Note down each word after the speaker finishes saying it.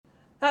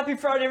Happy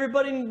Friday,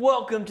 everybody, and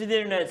welcome to the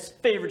internet's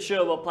favorite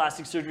show about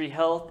plastic surgery,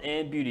 health,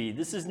 and beauty.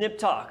 This is Nip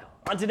Talk.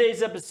 On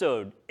today's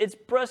episode, it's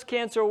Breast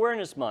Cancer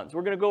Awareness Month.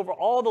 We're going to go over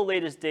all the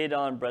latest data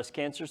on breast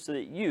cancer so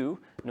that you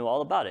know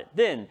all about it.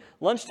 Then,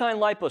 lunchtime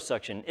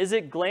liposuction. Is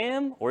it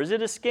glam or is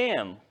it a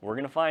scam? We're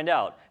going to find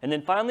out. And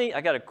then finally,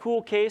 I got a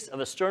cool case of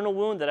a sternal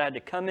wound that I had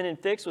to come in and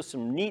fix with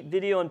some neat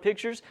video and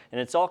pictures,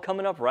 and it's all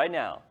coming up right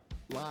now.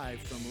 Live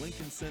from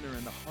Lincoln Center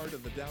in the heart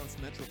of the Dallas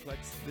Metroplex,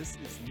 this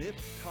is Nip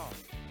Talk.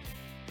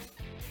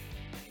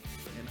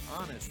 An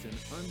honest and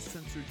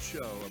uncensored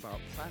show about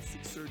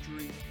plastic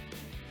surgery,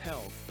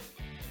 health,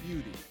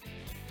 beauty,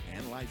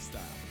 and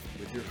lifestyle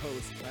with your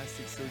host,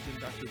 plastic surgeon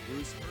Dr.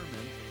 Bruce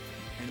Herman,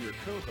 and your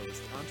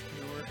co-host,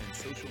 entrepreneur and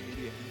social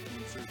media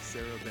influencer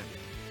Sarah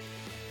Bennett.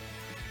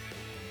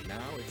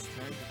 Now it's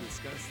time to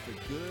discuss the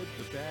good,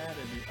 the bad,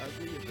 and the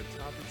ugly of the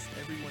topics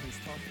everyone is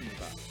talking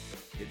about.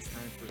 It's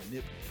time for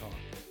Nip Talk.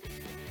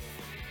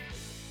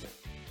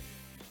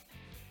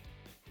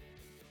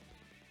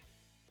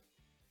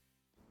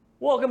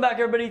 Welcome back,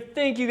 everybody.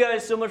 Thank you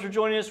guys so much for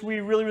joining us. We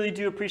really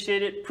do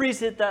appreciate it. Please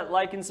hit that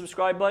like and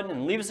subscribe button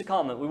and leave us a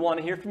comment. We want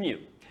to hear from you.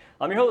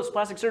 I'm your host,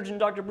 plastic surgeon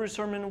Dr. Bruce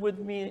Herman. With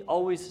me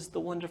always is the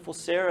wonderful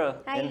Sarah.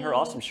 Hi. And her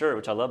awesome shirt,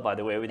 which I love, by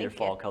the way, with your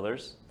fall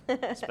colors.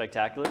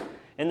 Spectacular.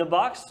 In the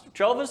box,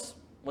 Travis,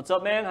 what's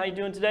up, man? How you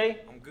doing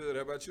today? I'm good.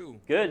 How about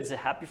you? Good. It's a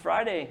happy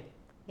Friday.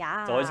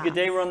 Yeah. It's always a good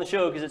day we're on the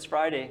show because it's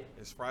Friday.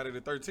 It's Friday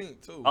the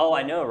 13th, too. Oh,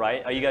 I know,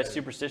 right? Are you guys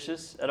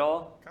superstitious at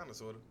all? Kind of,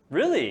 sort of.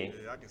 Really?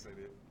 Yeah, I can say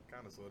that.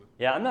 Kind of, sort of.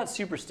 Yeah, I'm not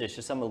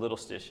superstitious. I'm a little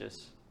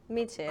stitious.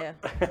 Me too.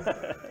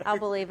 I'll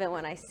believe it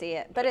when I see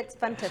it, but it's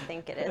fun to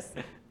think it is.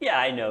 Yeah,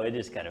 I know. It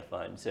is kind of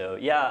fun. So,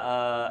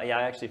 I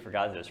actually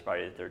forgot that it was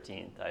Friday the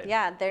 13th.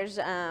 Yeah, there's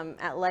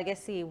at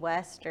Legacy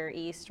West or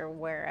East or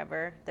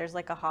wherever, there's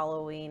like a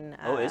Halloween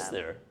is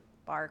there?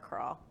 bar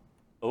crawl.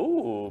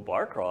 Oh,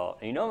 bar crawl.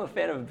 You know I'm a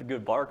fan of a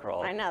good bar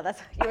crawl. I know.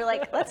 That's you were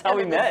like, let's That's how go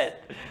we to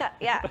met. this.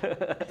 Yeah.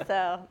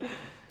 So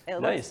it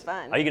Nice. looks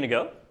fun. Are you going to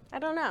go? I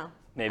don't know.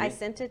 Maybe. I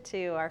sent it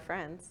to our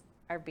friends,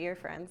 our beer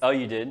friends. Oh,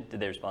 you did? Did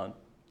they respond?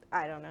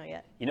 I don't know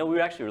yet. You know, we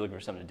actually were looking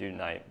for something to do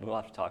tonight. We'll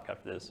have to talk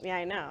after this. Yeah,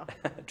 I know.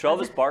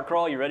 Travis, bar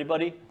crawl, you ready,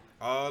 buddy?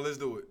 Let's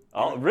do it.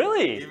 Oh,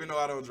 really? Even though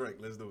I don't drink,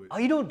 let's do it. Oh,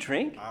 you don't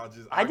drink?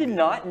 I did get-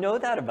 not know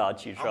that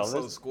about you, I'm Travis.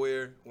 so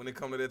square when it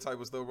comes to that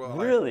type of stuff, bro.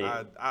 Really?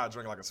 Like, I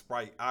drink like a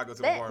Sprite. I go to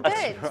the bar. Good.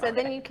 And So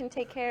then you can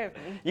take care of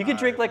me. You could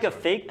drink Alright, like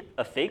for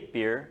a fake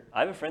beer. I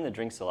have a friend that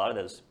drinks a lot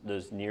of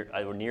those near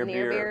beer or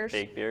beers?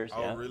 fake beers.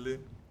 Oh, Yeah. really?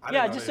 I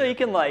Yeah, didn't know just they so you had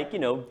can like,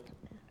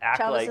 act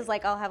Travis like. is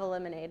like, I'll have a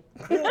lemonade.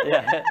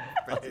 Yeah.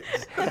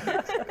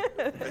 that.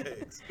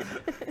 Thanks.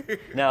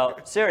 Now,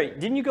 Sarah,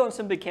 didn't you go on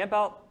some big camp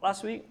out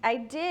last week? I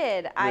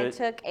did. I Good.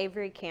 took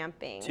Avery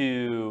camping.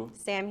 To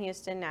Sam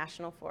Houston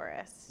National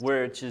Forest.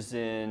 which is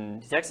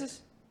in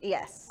Texas?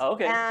 Yes. Oh,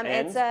 okay.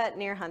 It's And?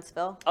 near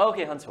Huntsville. Oh,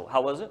 okay, Huntsville.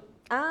 How was it?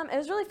 It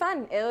was really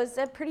fun. It was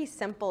a pretty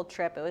simple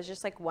trip. It was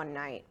just like one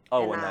night.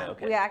 Oh, one night,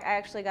 okay. I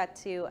actually got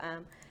to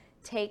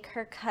take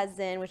her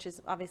cousin, which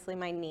is obviously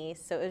my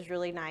niece, so it was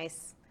really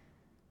nice.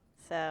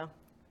 So.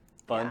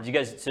 Fun. Yeah. Did you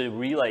guys, so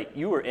were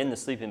you were in the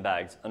sleeping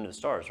bags under the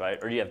stars, right?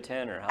 Or do you have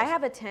 10 or how? I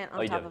have a tent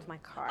on you top do? of my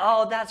car.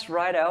 Oh, that's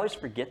right. I always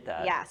forget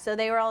that. Yeah, so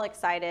they were all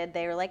excited.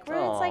 They were like, it's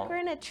like Aw. we're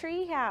in a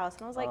tree house.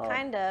 And I was like, Oh,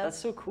 kind of. that's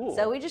so cool.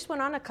 So we just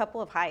went on a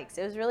couple of hikes.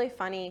 It was really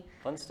funny.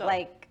 Fun stuff.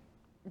 Like,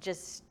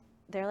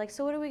 they're like,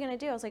 so what are we going to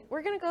do? I was like,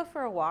 we're going to go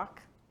for a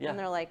walk. Yeah. And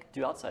they're like,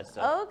 Do outside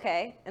stuff. oh,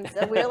 okay. And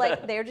so we were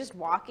like, they're just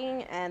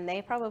walking, and they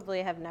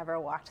probably have never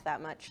walked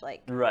that much,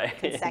 like, Right.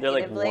 They're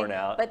consecutively. like worn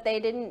out. But they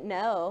didn't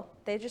know.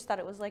 They just thought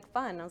it was like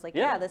fun. I was like,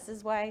 Yeah. yeah, this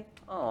is why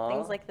Aw.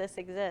 things like this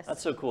exist.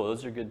 That's so cool.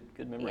 Those are good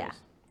memories. Yeah,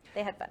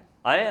 they had fun.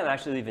 I am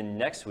actually leaving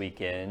next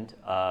weekend,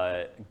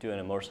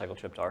 doing a motorcycle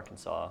trip to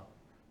Arkansas.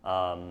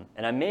 And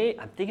I'm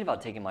thinking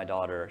about taking my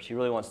daughter. She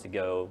really wants to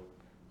go.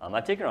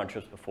 I've taken her on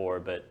trips before,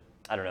 but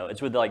I don't know.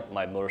 It's with like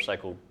my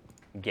motorcycle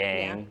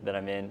gang that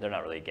I'm in. They're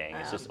not really a gang.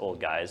 It's just old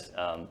guys.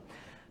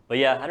 But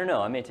yeah, I don't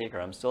know. I may take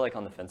her. I'm still like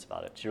on the fence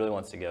about it. She really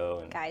wants to go.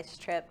 And Guys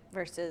trip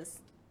versus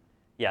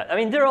yeah, I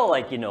mean, they're all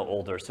like,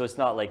 older. So it's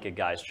not like a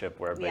guy's trip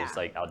where everybody's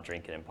Yeah. like out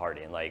drinking and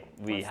partying. Like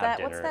we what's have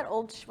that? dinner.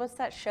 What's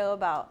that show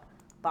about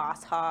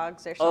boss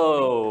hogs or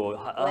something?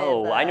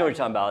 I know what you're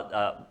talking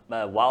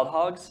about. Wild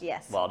Hogs?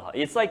 Yes. Wild Hogs.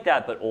 It's like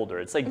that, but older.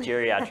 It's like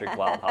geriatric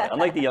Wild Hog. I'm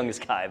like the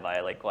youngest guy by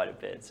like quite a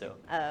bit. So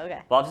Oh,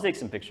 okay. I'll have to take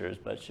some pictures,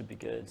 but it should be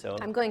good. So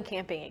I'm going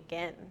camping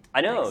again.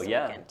 I know, next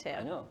yeah. weekend, too.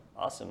 I know.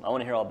 Awesome. I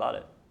want to hear all about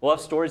it. We'll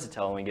have stories to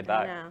tell when we get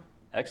back. know.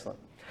 Excellent.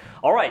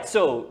 All right,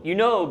 so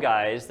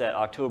guys, that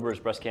October is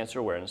Breast Cancer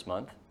Awareness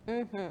Month.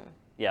 Mm-hmm.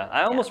 Yeah,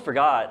 I almost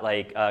forgot,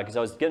 like, because I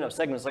was getting up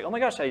segments, like, oh my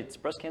gosh, it's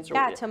breast cancer.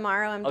 Yeah,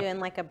 tomorrow I'm Okay. doing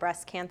like a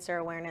breast cancer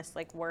awareness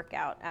like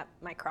workout at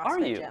my CrossFit Are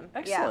you? gym.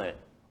 Excellent.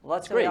 Yeah. Well,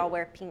 that's So great. we all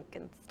wear pink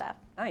and stuff.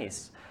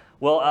 Nice.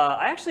 Well,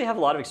 I actually have a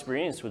lot of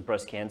experience with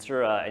breast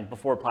cancer. And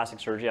before plastic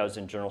surgery, I was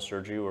in general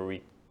surgery where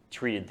we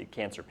treated the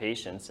cancer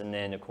patients. And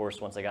then, of course,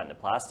 once I got into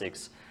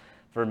plastics,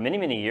 for many,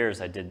 many years,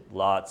 I did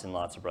lots and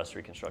lots of breast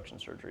reconstruction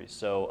surgery.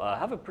 So I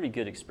have a pretty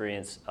good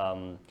experience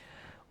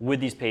with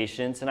these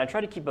patients, and I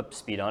try to keep up to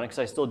speed on it because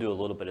I still do a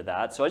little bit of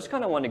that. So I just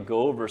kind of want to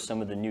go over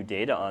some of the new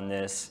data on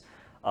this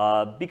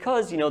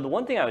because, the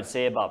one thing I would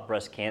say about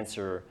breast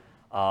cancer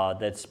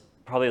that's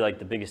probably like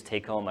the biggest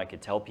take home I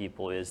could tell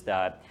people is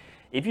that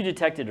if you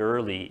detect it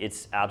early,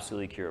 it's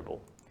absolutely curable.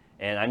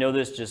 And I know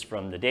this just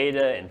from the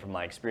data and from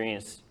my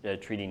experience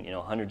treating,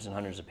 hundreds and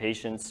hundreds of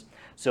patients.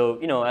 So,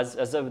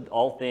 as of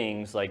all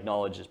things, like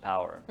knowledge is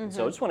power.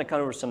 So I just want to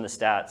cover some of the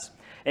stats.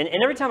 And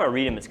every time I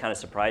read them, it's kind of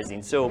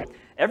surprising. So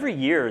every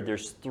year,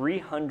 there's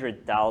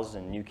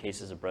 300,000 new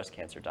cases of breast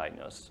cancer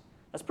diagnosed.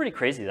 That's pretty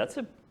crazy. That's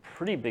a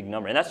pretty big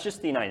number. And that's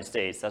just the United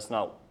States. That's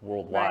not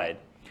worldwide.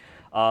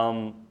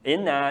 Right.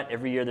 In that,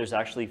 every year, there's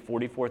actually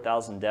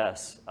 44,000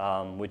 deaths,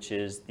 which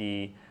is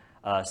the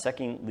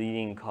second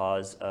leading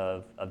cause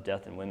of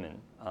death in women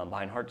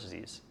behind heart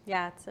disease.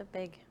 Yeah, it's a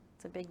big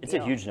deal. It's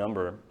a huge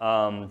number.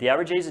 The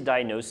average age of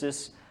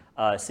diagnosis,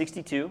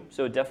 62,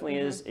 so it definitely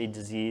is a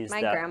disease My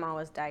grandma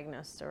was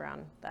diagnosed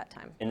around that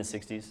time. In the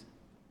 60s?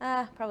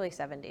 Probably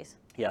 70s.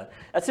 Yeah,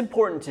 that's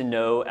important to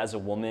know as a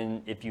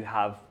woman if you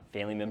have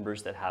family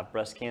members that have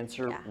breast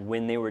cancer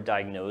when they were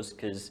diagnosed,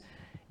 because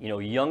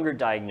younger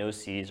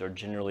diagnoses are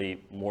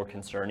generally more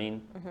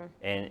concerning,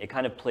 and it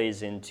kind of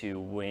plays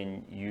into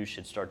when you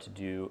should start to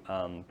do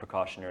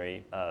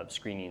precautionary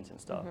screenings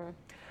and stuff.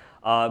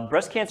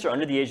 Breast cancer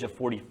under the age of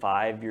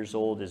 45 years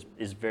old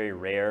is very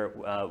rare,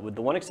 with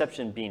the one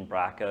exception being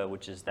BRCA,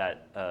 which is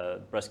that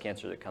breast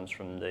cancer that comes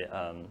from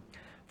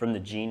the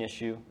gene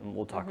issue, and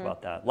we'll talk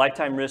about that.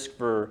 Lifetime risk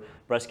for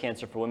breast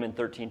cancer for women,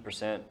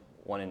 13%,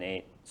 1 in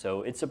 8.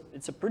 So it's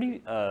a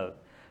pretty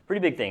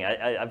big thing.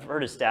 I've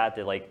heard a stat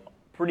that like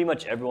pretty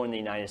much everyone in the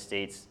United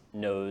States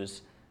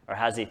knows or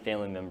has a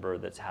family member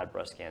that's had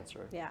breast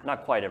cancer. Yeah.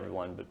 Not quite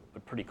everyone,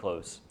 but pretty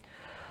close.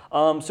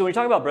 So when we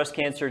talk about breast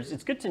cancer,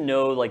 it's good to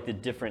know like the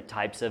different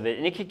types of it,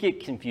 and it could get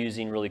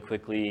confusing really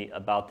quickly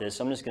about this.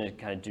 So I'm just going to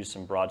kind of do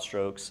some broad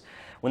strokes.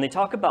 When they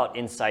talk about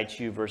in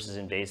situ versus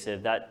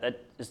invasive,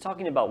 that is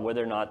talking about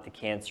whether or not the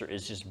cancer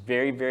is just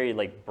very, very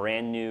like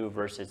brand new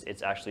versus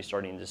it's actually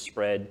starting to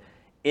spread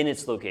in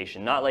its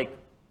location, not like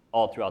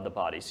all throughout the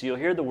body. So you'll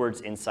hear the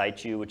words in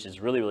situ, which is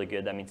really, really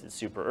good. That means it's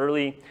super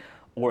early,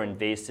 or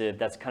invasive.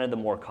 That's kind of the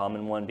more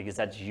common one because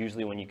that's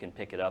usually when you can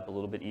pick it up a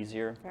little bit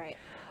easier. Right.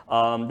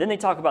 Then they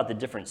talk about the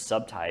different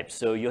subtypes.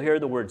 So you'll hear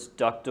the words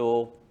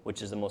ductal,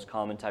 which is the most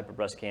common type of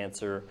breast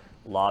cancer,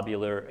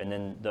 lobular, and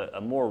then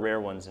the more rare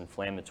one's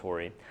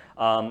inflammatory.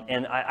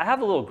 And I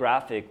have a little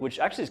graphic, which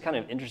actually is kind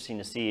of interesting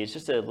to see. It's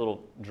just a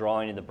little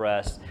drawing of the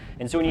breast.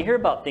 And so when you hear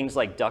about things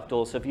like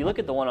ductal, so if you look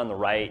at the one on the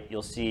right,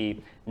 you'll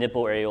see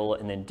nipple, areola,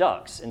 and then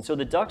ducts. And so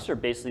the ducts are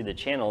basically the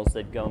channels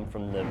that go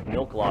from the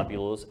milk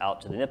globules out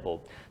to the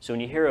nipple. So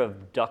when you hear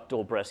of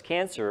ductal breast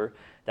cancer,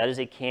 that is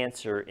a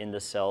cancer in the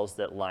cells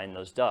that line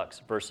those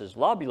ducts versus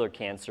lobular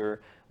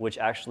cancer, which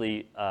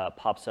actually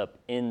pops up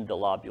in the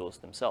lobules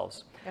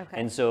themselves.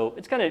 Okay. And so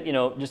it's kind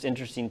of, just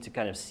interesting to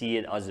kind of see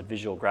it as a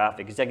visual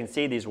graphic, because I can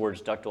say these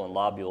words ductal and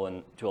lobule,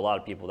 and to a lot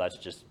of people that's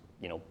just,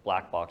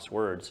 black box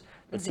words.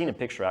 But seeing a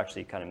picture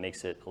actually kind of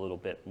makes it a little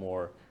bit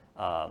more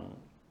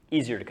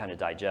easier to kind of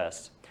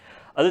digest.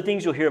 Other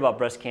things you'll hear about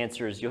breast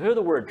cancer is you'll hear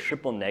the word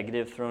triple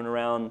negative thrown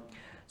around.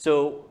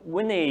 So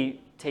when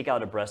they take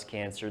out a breast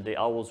cancer, they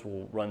always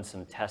will run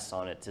some tests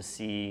on it to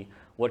see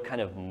what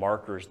kind of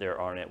markers there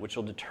are in it, which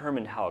will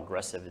determine how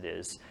aggressive it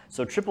is.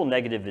 So triple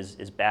negative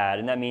is bad,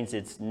 and that means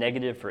it's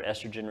negative for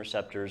estrogen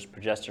receptors,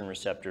 progesterone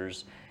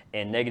receptors,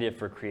 and negative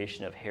for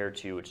creation of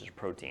HER2, which is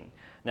protein.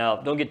 Now,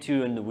 don't get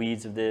too in the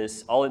weeds of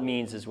this. All it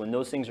means is when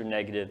those things are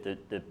negative,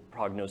 the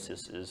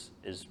prognosis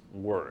is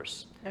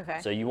worse. Okay.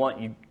 So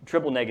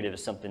triple negative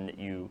is something that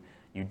you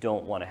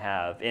don't want to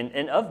have.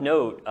 And of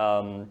note,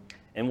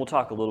 and we'll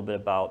talk a little bit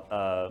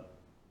about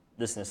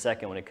this in a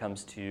second when it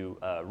comes to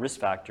risk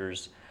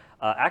factors.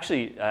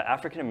 Actually,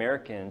 African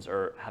Americans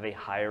have a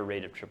higher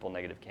rate of triple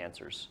negative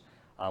cancers,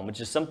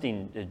 which is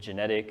something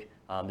genetic.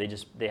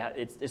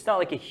 It's not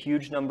like a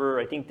huge number.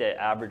 I think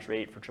the average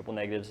rate for triple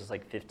negatives is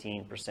like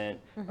 15%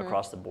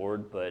 across the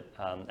board, but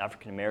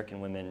African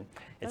American women,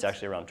 it's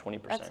actually around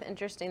 20%. That's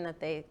interesting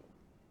that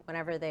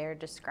whenever they are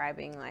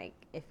describing like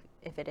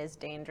if it is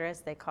dangerous,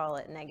 they call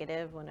it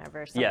negative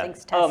whenever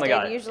something's tested. Oh my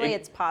God. Usually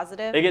it's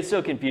positive. It gets so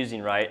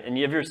confusing, right? And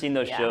you ever seen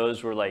those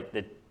shows where like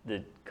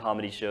the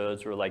comedy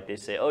shows where like they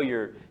say, oh,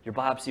 your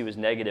biopsy was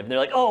negative. And they're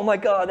like, oh my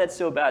God, that's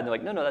so bad. And they're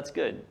like, no, that's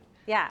good.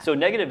 Yeah. So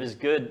negative is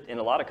good in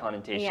a lot of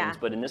connotations,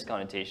 but in this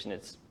connotation,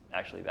 it's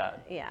actually bad.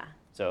 Yeah.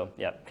 So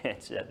yeah,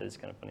 that is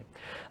kind of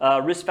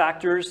funny. Risk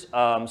factors,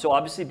 so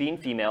obviously being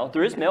female,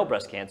 there is male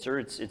breast cancer.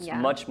 It's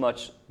much,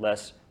 much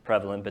less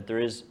prevalent, but there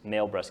is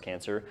male breast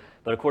cancer.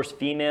 But of course,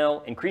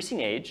 female, increasing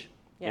age,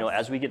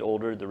 as we get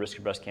older, the risk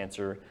of breast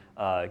cancer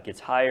gets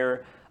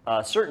higher.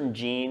 Certain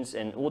genes,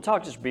 and we'll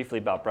talk just briefly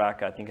about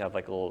BRCA. I think I have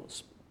like a little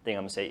thing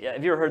I'm gonna say.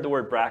 Have you ever heard the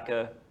word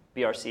BRCA,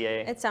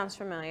 BRCA? It sounds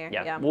familiar.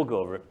 Yeah, we'll go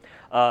over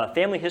it.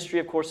 Family history,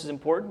 of course, is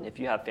important. If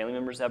you have family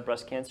members that have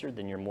breast cancer,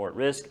 then you're more at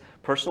risk.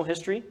 Personal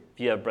history, if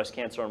you have breast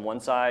cancer on one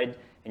side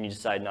and you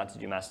decide not to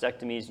do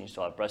mastectomies and you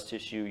still have breast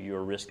tissue,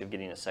 your risk of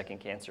getting a second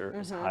cancer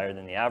is higher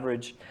than the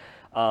average.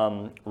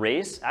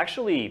 Race,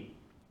 actually,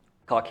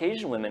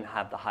 Caucasian women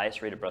have the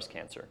highest rate of breast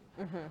cancer.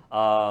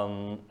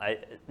 I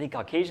think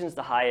Caucasians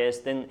the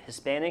highest, then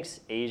Hispanics,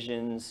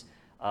 Asians,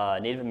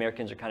 Native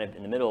Americans are kind of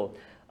in the middle.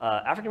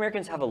 African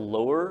Americans have a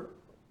lower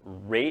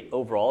rate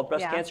overall of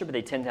breast cancer, but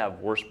they tend to have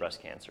worse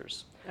breast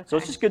cancers. So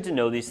it's just good to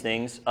know these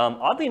things.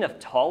 Oddly enough,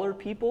 taller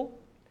people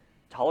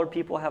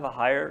have a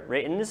higher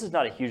rate, and this is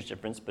not a huge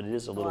difference, but it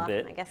is a little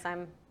bit. I guess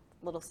I'm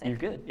a little sick. You're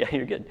good. Yeah,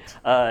 you're good.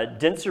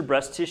 Denser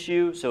breast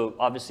tissue. So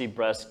obviously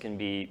breast can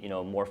be,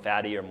 more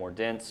fatty or more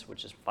dense,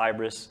 which is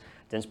fibrous.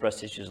 Dense breast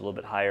tissue is a little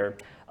bit higher.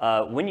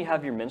 When you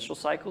have your menstrual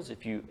cycles,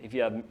 if you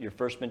have your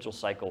first menstrual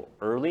cycle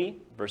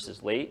early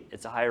versus late,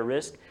 it's a higher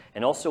risk.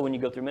 And also when you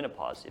go through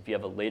menopause, if you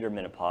have a later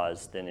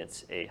menopause, then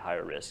it's a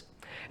higher risk.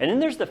 And then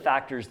there's the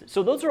factors.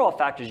 So those are all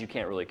factors you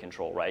can't really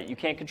control, right? You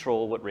can't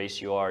control what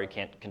race you are. You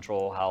can't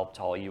control how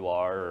tall you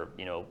are or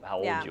how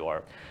old you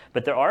are.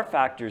 But there are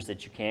factors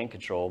that you can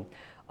control.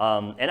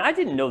 And I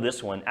didn't know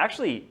this one.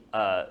 Actually,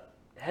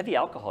 heavy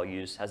alcohol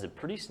use has a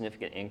pretty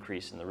significant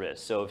increase in the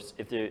risk. So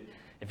if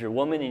you're a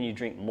woman and you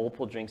drink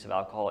multiple drinks of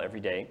alcohol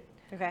every day,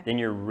 then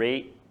your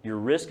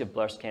risk of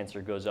breast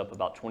cancer goes up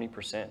about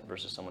 20%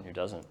 versus someone who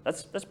doesn't.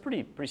 That's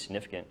pretty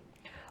significant.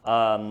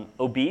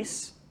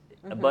 Obese,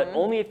 but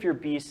only if you're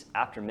obese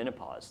after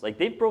menopause. Like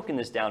they've broken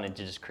this down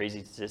into just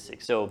crazy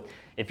statistics. So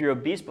if you're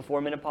obese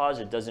before menopause,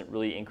 it doesn't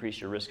really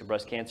increase your risk of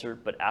breast cancer,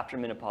 but after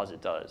menopause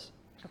it does.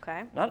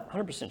 Okay. Not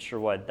 100%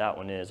 sure why that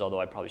one is, although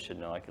I probably should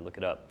know. I could look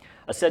it up.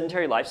 A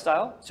sedentary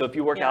lifestyle. So if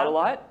you work out a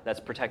lot, that's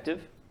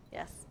protective.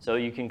 Yes. So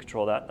you can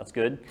control that. That's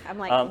good. I'm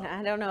like,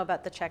 I don't know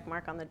about the check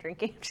mark on the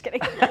drinking. I'm just kidding.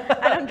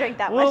 I don't drink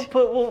that much.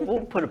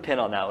 We'll put a pin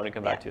on that when we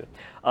come back to it.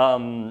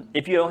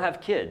 If you don't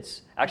have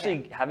kids,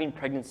 actually having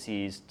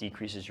pregnancies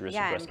decreases your risk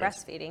of breast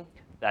cancer. Breastfeeding.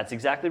 That's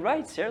exactly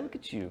right, Sarah. Look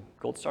at you.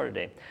 Gold star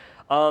today.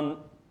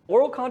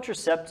 Oral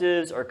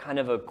contraceptives are kind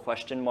of a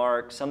question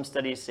mark. Some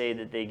studies say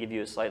that they give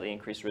you a slightly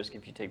increased risk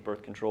if you take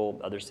birth control.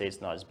 Others say it's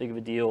not as big of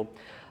a deal.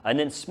 And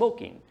then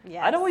smoking.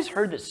 Yes. I'd always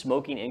heard that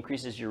smoking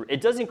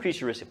it does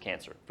increase your risk of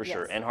cancer, for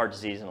sure, and heart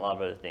disease and a lot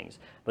of other things.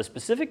 But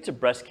specific to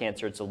breast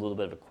cancer, it's a little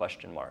bit of a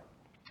question mark.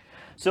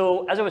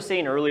 So as I was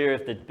saying earlier,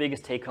 if the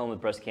biggest take home with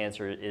breast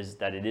cancer is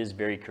that it is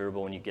very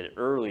curable when you get it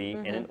early,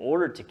 and in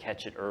order to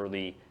catch it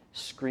early,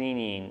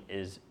 screening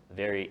is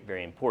very,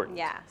 very important.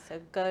 Yeah,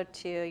 so go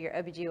to your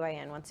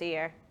OBGYN once a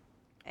year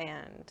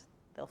and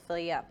they'll fill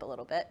you up a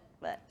little bit.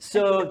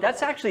 So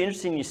that's actually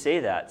interesting you say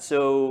that.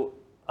 So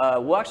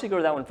we'll actually go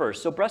to that one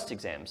first. So breast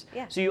exams.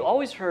 Yeah. So I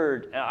always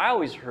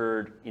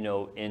heard,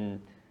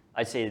 in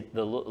I'd say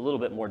a little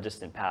bit more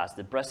distant past,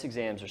 that breast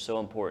exams are so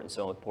important,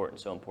 so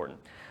important, so important.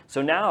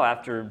 So now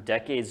after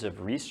decades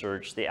of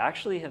research, they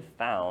actually have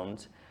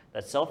found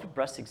that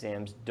breast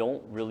exams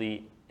don't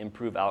really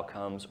improve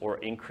outcomes or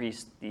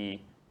increase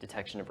the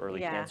detection of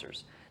early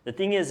cancers. The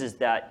thing is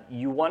that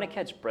you want to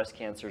catch breast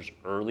cancers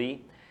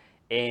early,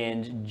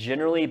 and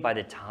generally by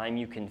the time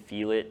you can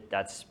feel it,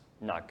 that's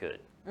not good.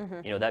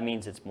 That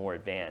means it's more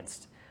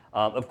advanced.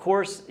 Of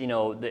course,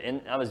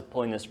 and I was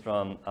pulling this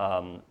from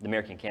the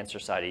American Cancer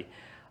Society.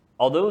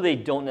 Although they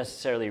don't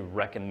necessarily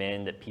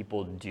recommend that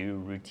people do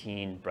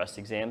routine breast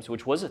exams,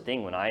 which was a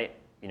thing when I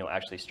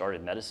actually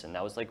started medicine.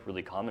 That was like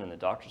really common in the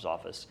doctor's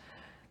office.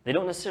 They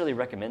don't necessarily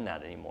recommend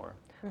that anymore.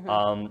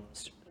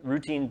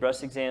 Routine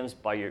breast exams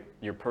by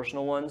your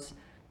personal ones,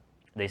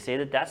 they say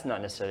that that's not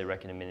necessarily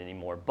recommended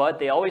anymore, but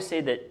they always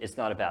say that it's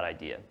not a bad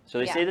idea. So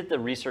they say that the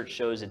research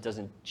shows it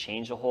doesn't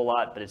change a whole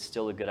lot, but it's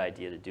still a good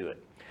idea to do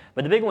it.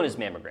 But the big one is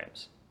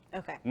mammograms.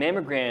 Okay.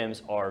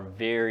 Mammograms are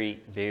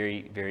very,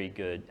 very, very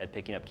good at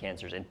picking up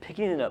cancers and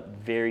picking it up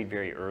very,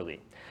 very early.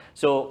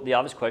 So the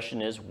obvious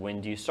question is, when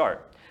do you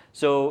start?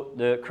 So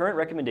the current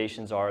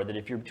recommendations are that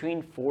if you're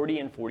between 40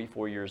 and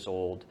 44 years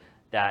old,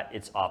 that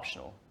it's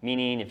optional.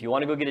 Meaning if you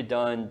want to go get it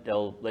done,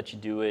 they'll let you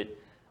do it,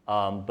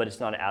 but it's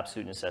not an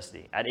absolute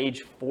necessity. At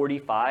age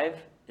 45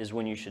 is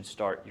when you should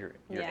start your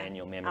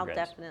annual mammograms. I'll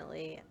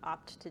definitely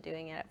opt to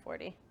doing it at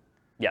 40.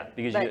 Yeah,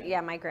 because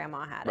my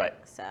grandma had it,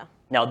 so.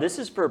 Now this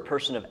is for a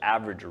person of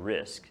average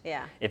risk.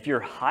 Yeah. If you're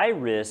high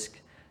risk,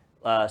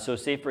 so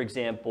say for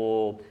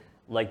example,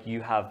 like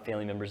you have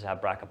family members that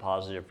have BRCA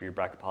positive, or you're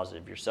BRCA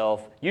positive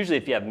yourself. Usually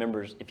if you have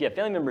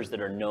family members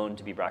that are known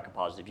to be BRCA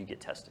positive, you get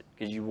tested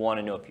because you want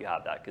to know if you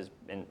have that,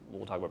 and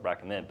we'll talk about BRCA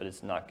in a minute, but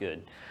it's not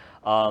good.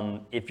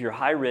 If you're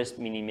high risk,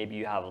 meaning maybe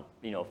you have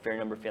a fair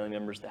number of family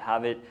members that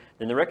have it,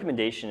 then the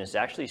recommendation is to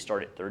actually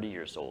start at 30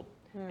 years old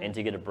and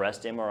to get a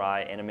breast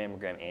MRI and a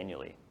mammogram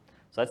annually.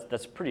 So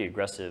that's pretty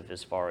aggressive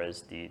as far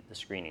as the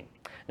screening.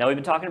 Now we've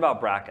been talking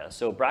about BRCA.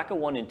 So BRCA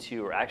 1 and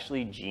 2 are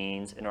actually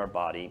genes in our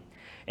body,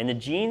 and the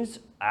genes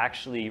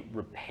actually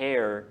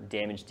repair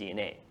damaged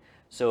DNA.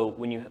 So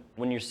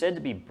when you're said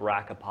to be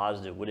BRCA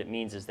positive, what it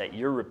means is that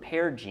your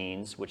repair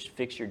genes, which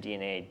fix your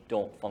DNA,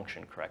 don't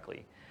function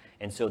correctly.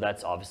 And so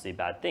that's obviously a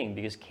bad thing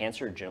because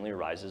cancer generally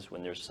arises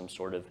when there's some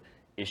sort of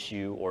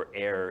issue or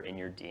error in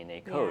your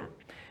DNA code.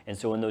 Yeah. And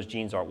so when those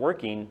genes aren't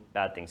working,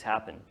 bad things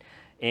happen.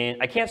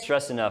 And I can't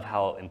stress enough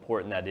how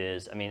important that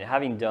is. I mean,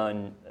 having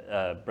done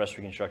breast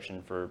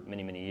reconstruction for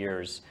many, many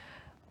years,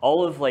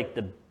 all of like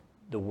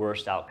the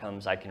worst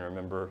outcomes I can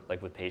remember,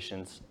 like with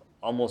patients,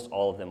 almost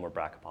all of them were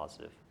BRCA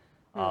positive.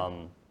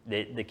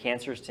 The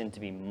cancers tend to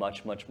be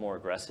much, much more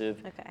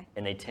aggressive, Okay.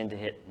 and they tend to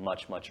hit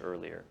much, much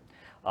earlier.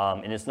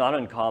 And it's not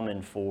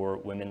uncommon for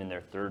women in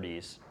their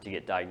 30s to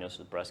get diagnosed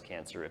with breast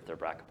cancer if they're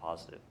BRCA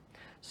positive.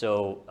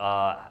 So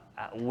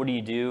what do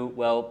you do?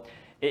 Well,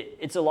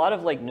 it's a lot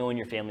of like knowing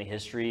your family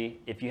history.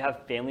 If you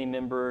have family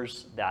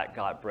members that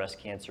got breast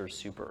cancer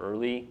super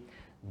early,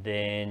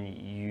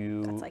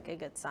 then That's like a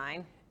good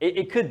sign.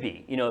 It could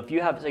be. You know, if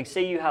you have, like,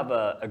 say you have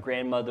a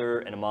grandmother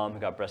and a mom who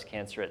got breast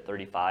cancer at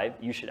 35,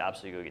 you should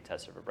absolutely go get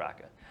tested for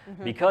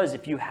BRCA. Because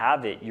if you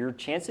have it, your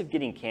chance of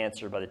getting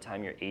cancer by the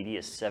time you're 80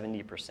 is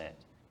 70%.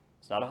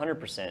 It's not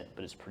 100%,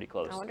 but it's pretty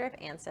close. I wonder if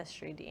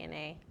ancestry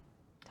DNA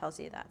tells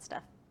you that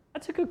stuff.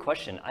 That's a good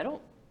question. I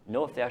don't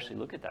know if they actually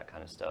look at that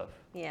kind of stuff.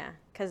 Yeah,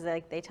 because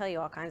like they tell you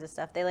all kinds of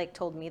stuff. They like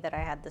told me that I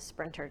had the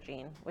sprinter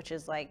gene, which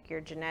is like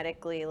you're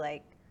genetically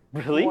like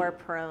Really? more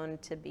prone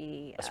to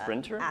be A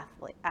sprinter?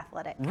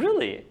 athletic.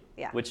 Really?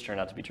 Yeah. Which turned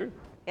out to be true.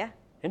 Yeah,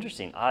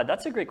 Interesting.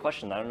 That's a great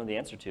question. I don't know the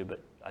answer to,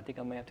 but I think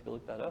I may have to go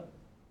look that up.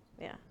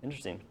 yeah.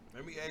 Interesting.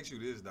 Let me ask you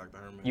this, Dr.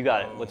 Herman. You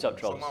got it. What's up,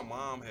 So Charles? my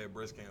mom had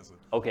breast cancer.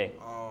 Okay.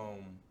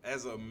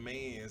 As a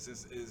man,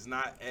 since it's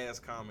not as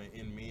common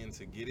in men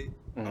to get it,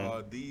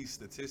 these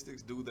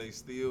statistics, do they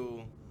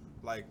still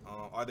like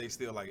are they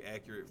still like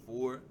accurate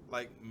for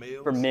like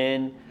males? For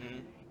men,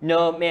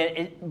 no,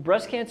 man,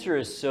 breast cancer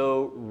is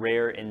so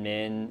rare in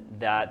men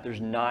that there's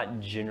not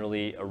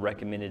generally a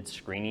recommended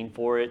screening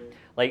for it.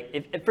 Like,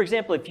 if for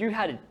example, if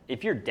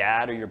your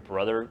dad or your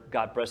brother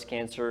got breast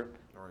cancer,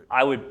 Right.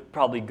 I would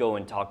probably go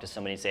and talk to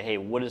somebody and say, hey,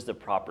 what is the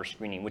proper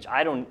screening? Which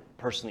I don't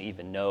personally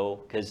even know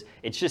because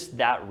it's just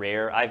that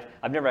rare.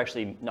 I've never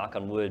actually, knock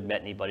on wood,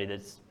 met anybody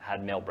that's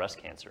had male breast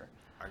cancer.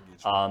 I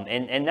get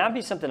you. And that'd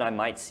be something I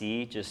might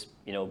see just,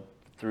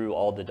 through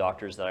all the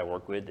doctors that I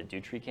work with that do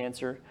treat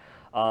cancer.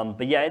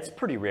 But yeah, it's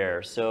pretty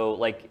rare. So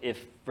like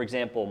if, for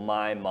example,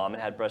 my mom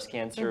had breast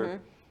cancer,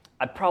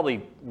 I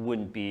probably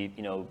wouldn't be,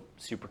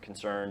 super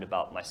concerned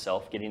about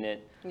myself getting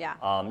it. Yeah.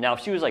 Now,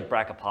 if she was like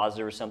BRCA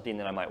positive or something,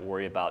 then I might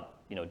worry about,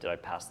 did I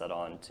pass that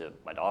on to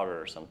my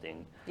daughter or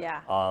something? Yeah.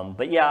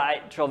 But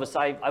yeah, Travis,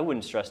 I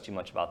wouldn't stress too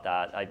much about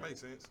that.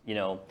 Makes sense.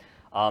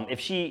 If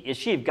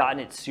she had gotten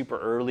it super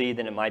early,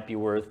 then it might be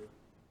worth,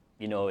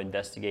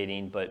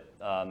 investigating. But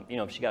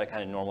if she got a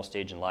kind of normal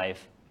stage in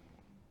life,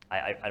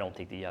 I don't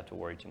think that you have to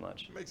worry too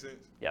much. Makes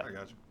sense. Yeah. I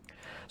got you.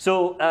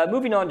 So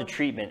moving on to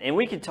treatment, and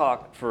we could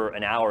talk for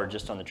an hour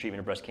just on the treatment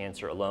of breast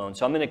cancer alone.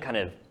 So I'm going to kind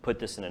of put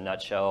this in a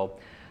nutshell.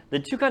 The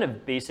two kind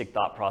of basic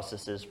thought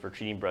processes for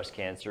treating breast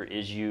cancer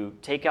is you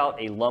take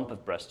out a lump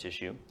of breast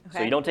tissue. So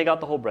Okay. you don't take out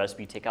the whole breast,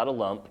 but you take out a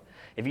lump.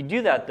 If you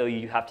do that, though,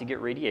 you have to get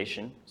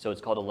radiation. So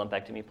it's called a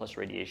lumpectomy plus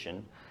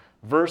radiation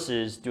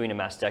versus doing a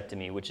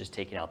mastectomy, which is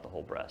taking out the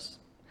whole breast.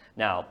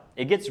 Now,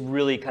 it gets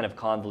really kind of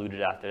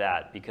convoluted after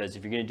that because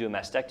if you're going to do a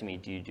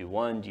mastectomy, do you do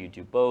one? Do you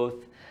do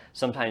both?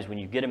 Sometimes when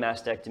you get a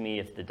mastectomy,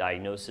 if the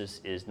diagnosis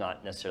is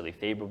not necessarily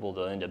favorable,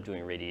 they'll end up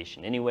doing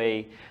radiation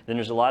anyway. Then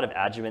there's a lot of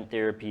adjuvant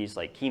therapies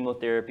like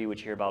chemotherapy,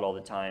 which you hear about all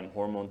the time,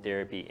 hormone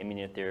therapy,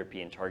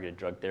 immunotherapy, and targeted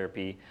drug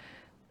therapy.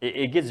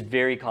 It gets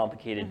very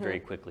complicated very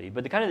quickly.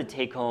 But the kind of the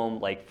take home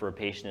like for a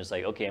patient is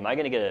like, okay, am I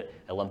going to get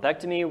a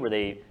lumpectomy where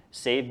they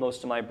save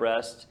most of my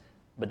breast,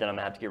 but then I'm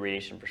gonna have to get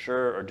radiation for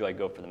sure, or do I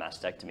go for the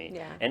mastectomy?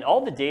 Yeah. And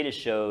all the data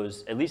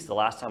shows, at least the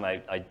last time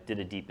I did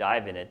a deep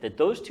dive in it, that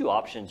those two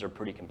options are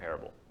pretty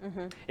comparable.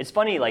 It's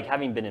funny, like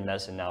having been in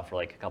medicine now for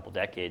like a couple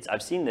decades,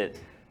 I've seen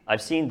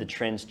the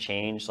trends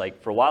change.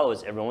 Like for a while,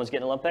 everyone was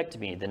getting a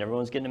lumpectomy, then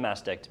everyone's getting a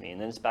mastectomy, and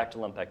then it's back to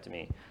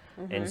lumpectomy.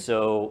 And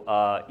so,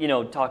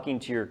 talking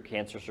to your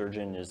cancer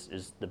surgeon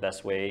is the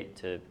best way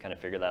to kind of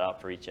figure that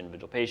out for each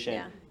individual patient,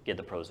 Yeah. get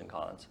the pros and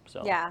cons.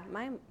 So Yeah,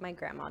 my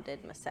grandma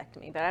did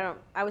mastectomy, but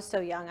I was so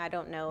young, I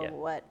don't know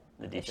Yeah,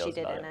 the if she details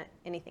did about it.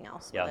 anything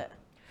else Yeah. with it.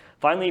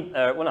 Finally,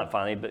 well, not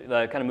finally,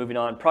 but kind of moving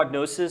on,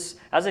 prognosis.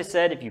 As I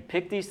said, if you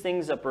pick these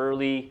things up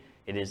early,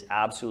 it is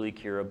absolutely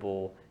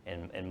curable,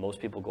 and most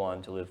people go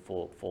on to live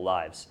full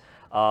lives.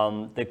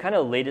 The kind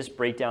of latest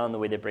breakdown, the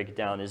way they break it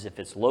down, is if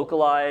it's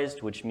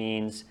localized, which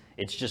means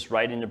it's just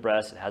right in the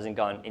breast, it hasn't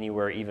gone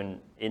anywhere even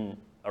in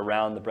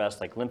around the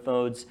breast, like lymph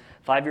nodes,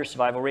 5-year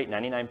survival rate,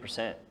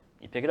 99%.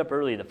 You pick it up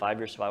early, the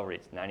 5-year survival rate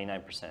is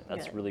 99%.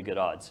 That's Good. really good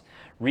odds.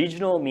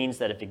 Regional means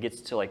that if it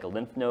gets to like a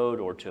lymph node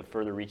or to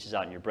further reaches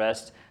out in your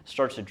breast,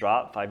 starts to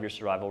drop, 5-year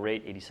survival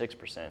rate,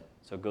 86%.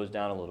 So it goes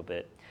down a little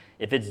bit.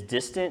 If it's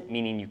distant,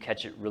 meaning you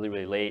catch it really,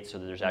 really late, so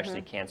that there's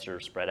actually cancer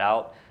spread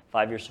out,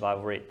 5-year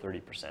survival rate,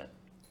 30%.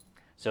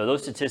 So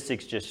those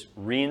statistics just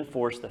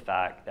reinforce the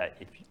fact that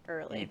if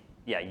Early.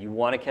 you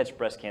want to catch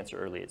breast cancer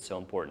early. It's so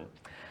important.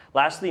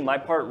 Lastly, my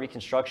part,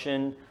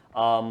 reconstruction.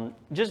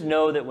 Just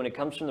know that when it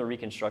comes from the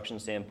reconstruction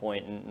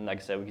standpoint, and like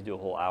I said, we could do a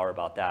whole hour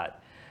about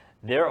that,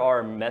 there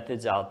are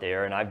methods out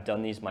there, and I've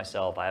done these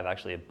myself. I have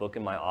actually a book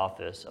in my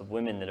office of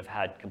women that have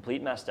had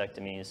complete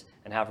mastectomies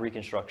and have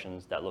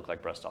reconstructions that look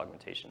like breast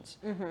augmentations.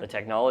 The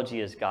technology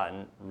has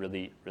gotten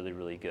really, really,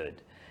 really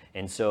good.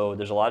 And so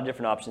there's a lot of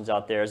different options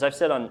out there. As I've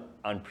said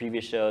on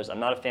previous shows, I'm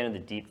not a fan of the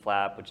deep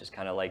flap, which is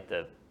kind of like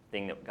the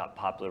thing that got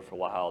popular for a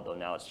while, though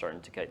now it's starting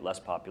to get less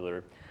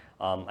popular.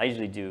 I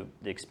usually do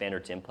the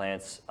expander to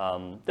implants.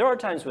 There are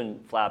times when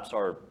flaps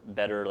are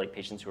better, like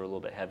patients who are a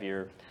little bit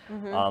heavier.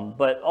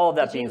 But all of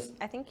that being...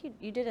 I think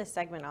you did a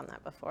segment on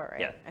that before,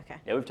 right? Yeah. Okay.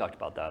 Yeah, we've talked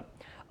about that.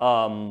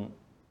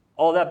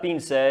 All that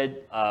being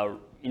said,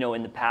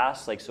 in the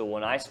past, like, so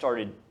when I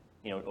started,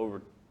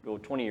 over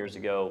 20 years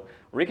ago,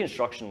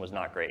 reconstruction was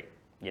not great.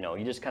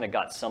 You just kind of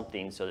got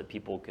something so that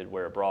people could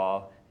wear a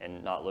bra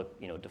and not look,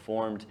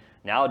 deformed.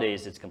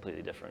 Nowadays, it's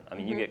completely different. I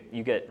mean,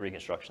 you get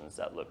reconstructions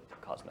that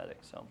look cosmetic.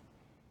 So,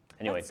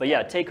 anyway, That's but good.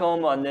 yeah, take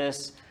home on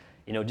this.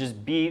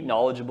 Just be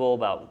knowledgeable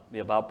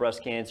about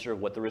breast cancer,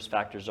 what the risk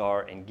factors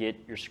are, and get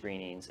your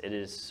screenings. It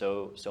is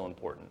so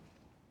important.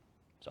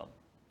 So,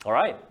 all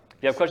right.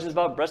 If you have questions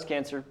about breast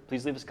cancer,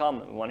 please leave us a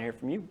comment. We want to hear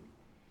from you.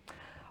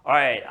 All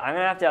right, I'm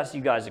gonna have to ask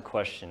you guys a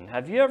question.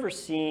 Have you ever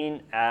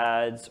seen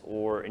ads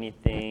or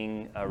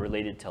anything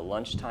related to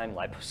lunchtime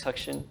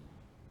liposuction?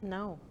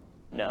 No.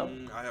 No?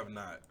 I have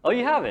not. Oh,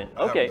 you haven't?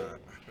 Okay. I have not.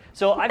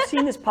 So I've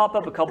seen this pop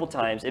up a couple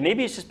times, and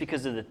maybe it's just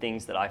because of the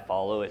things that I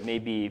follow. It may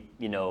be,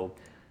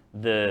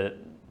 the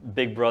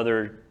big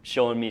brother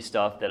showing me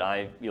stuff that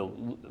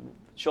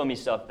showing me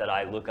stuff that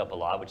I look up a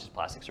lot, which is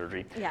plastic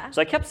surgery. Yeah. So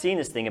I kept seeing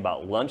this thing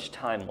about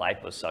lunchtime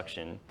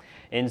liposuction,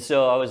 and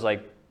so I was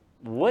like,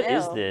 what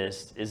is Ew.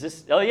 this? Is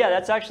this? Oh yeah,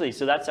 that's actually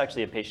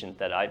a patient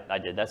that I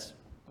did. That's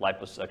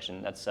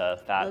liposuction. That's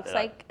fat.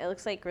 It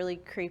looks like really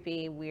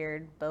creepy,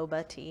 weird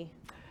boba tea.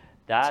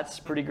 That's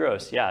pretty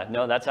gross. Yeah.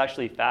 No, that's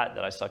actually fat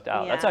that I sucked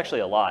out. That's Yeah.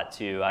 actually a lot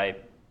too. I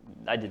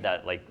did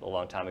that like a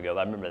long time ago. But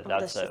I remember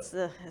that's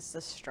It's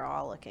the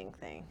straw looking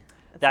thing.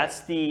 It's that's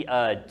like,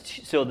 the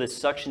so the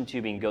suction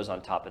tubing goes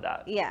on top of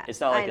that. yeah.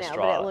 It's not like I know, a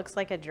straw. but it looks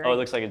like a drink. Oh, it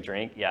looks like a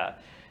drink. Yeah.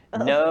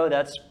 No,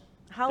 that's pretty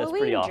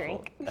Halloween awful.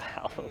 drink.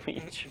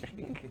 Halloween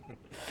drink.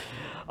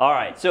 All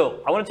right,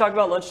 so I want to talk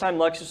about lunchtime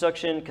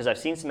liposuction because I've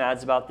seen some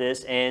ads about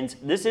this, and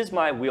this is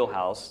my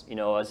wheelhouse.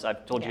 As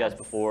I've told you guys Yes.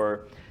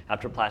 before,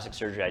 after plastic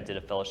surgery, I did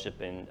a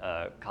fellowship in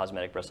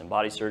cosmetic breast and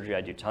body surgery.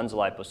 I do tons of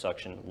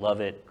liposuction,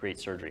 love it, great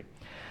surgery.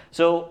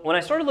 So when I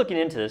started looking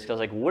into this, I was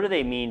like, what do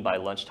they mean by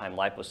lunchtime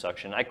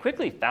liposuction? I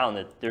quickly found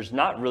that there's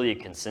not really a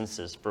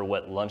consensus for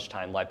what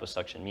lunchtime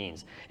liposuction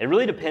means. It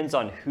really depends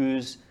on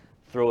who's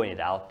throwing it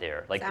out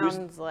there. Like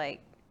Sounds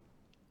like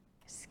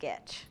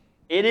sketch.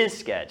 It is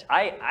sketch.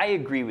 I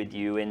agree with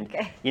you, and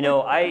Okay.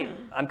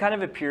 I'm kind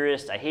of a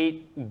purist. I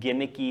hate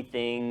gimmicky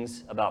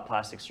things about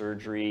plastic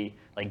surgery,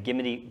 like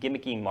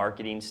gimmicky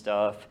marketing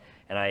stuff,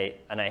 and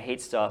I hate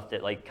stuff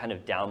that like kind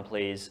of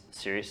downplays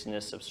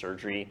seriousness of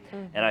surgery.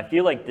 And I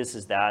feel like this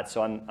is that.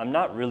 So I'm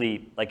not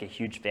really like a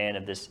huge fan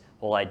of this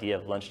whole idea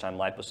of lunchtime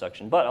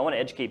liposuction, but I want to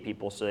educate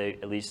people so they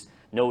at least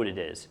know what it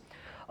is.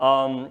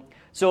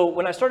 So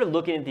when I started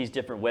looking at these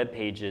different web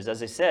pages,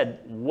 as I said,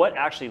 what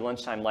actually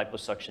lunchtime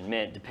liposuction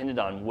meant depended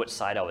on what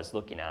site I was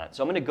looking at.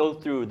 So I'm going to go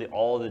through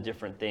all the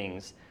different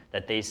things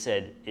that they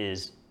said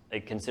is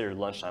considered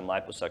lunchtime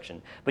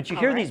liposuction. But you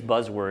hear these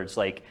buzzwords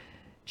like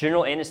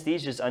general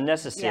anesthesia is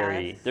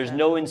unnecessary. Yes. There's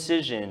no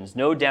incisions,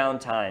 no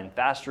downtime,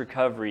 fast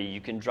recovery.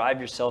 You can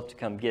drive yourself to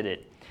come get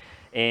it.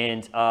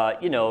 And,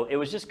 it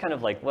was just kind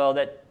of like, well,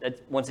 that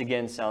once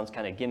again sounds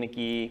kind of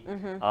gimmicky.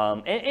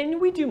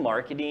 And we do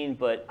marketing,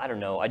 but I don't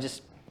know.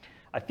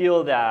 I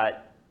feel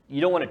that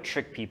you don't want to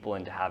trick people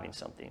into having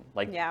something.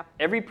 Like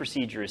every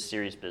procedure is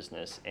serious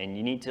business, and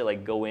you need to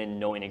like go in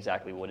knowing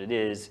exactly what it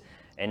is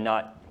and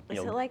not, Is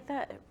it like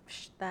that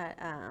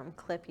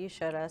clip you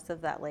showed us of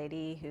that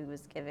lady who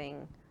was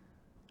giving,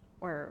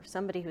 or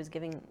somebody who's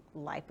giving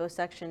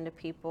liposuction to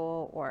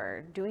people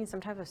or doing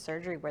some type of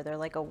surgery where they're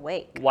like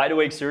awake? Wide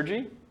awake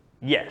surgery?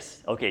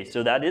 Yes. Okay,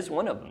 so that is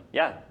one of them.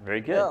 Yeah,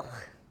 very good. Ugh.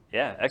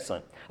 Yeah,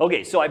 excellent.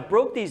 Okay, so I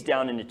broke these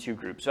down into two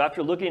groups. So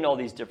after looking at all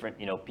these different,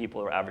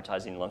 people who are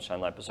advertising lunchtime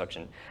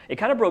liposuction, it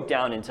kind of broke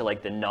down into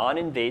like the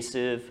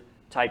non-invasive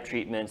type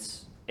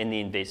treatments and the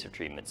invasive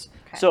treatments.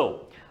 Okay.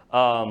 So,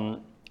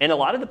 and a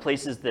lot of the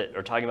places that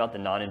are talking about the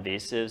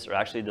non-invasives are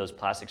actually those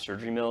plastic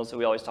surgery mills that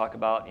we always talk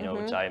about,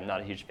 which I am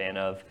not a huge fan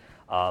of.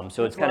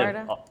 So it's kind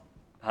Florida? of,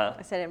 huh?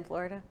 I said in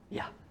Florida.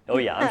 Yeah. Oh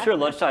yeah, I'm sure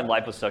lunchtime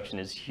liposuction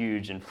is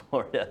huge in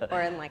Florida.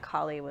 Or in like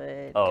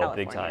Hollywood, Oh, California.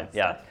 big time, and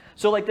yeah. stuff.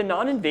 So like the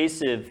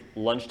non-invasive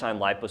lunchtime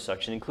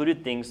liposuction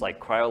included things like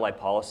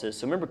cryolipolysis.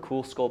 So remember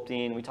cool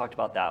sculpting? We talked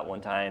about that one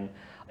time.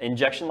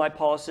 Injection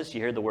lipolysis, you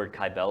hear the word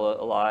Kybella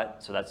a lot.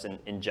 So that's an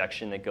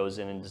injection that goes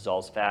in and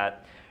dissolves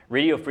fat.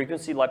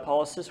 Radiofrequency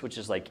lipolysis, which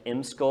is like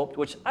M-Sculpt,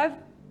 which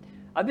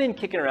I've been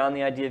kicking around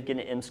the idea of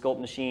getting an M-Sculpt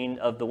machine.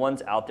 Of the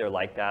ones out there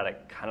like that, I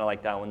kind of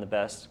like that one the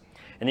best.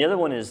 And the other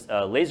one is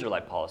laser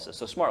lipolysis,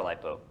 so smart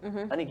lipo.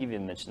 I think you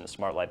even mentioned the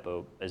smart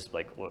lipo is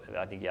like,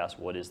 I think you asked,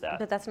 what is that?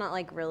 But that's not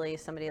like really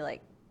somebody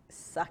like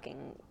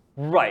sucking.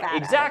 Right, fat out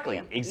of exactly,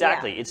 you.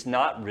 exactly. Yeah. It's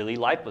not really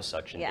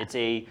liposuction. Yeah. It's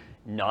a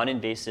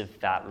non-invasive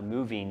fat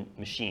removing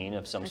machine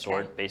of some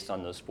sort based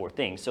on those four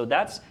things. So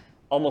that's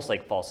almost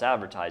like false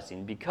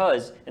advertising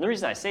because, and the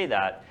reason I say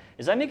that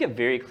is I make a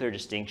very clear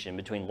distinction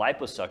between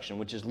liposuction,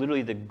 which is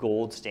literally the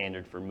gold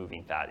standard for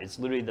removing fat. It's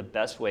literally the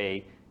best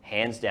way,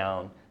 hands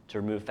down, to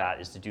remove fat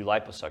is to do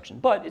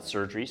liposuction, but it's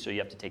surgery, so you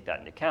have to take that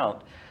into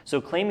account. So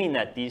claiming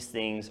that these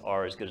things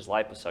are as good as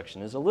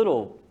liposuction is a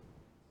little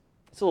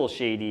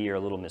shady or a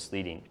little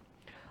misleading.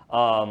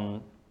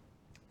 So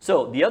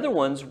the other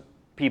ones,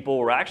 people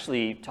were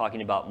actually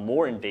talking about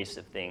more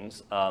invasive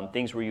things,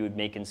 things where you would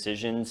make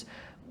incisions,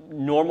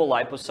 normal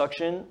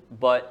liposuction,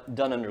 but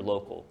done under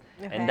local.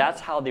 Okay. And that's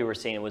how they were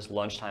saying it was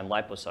lunchtime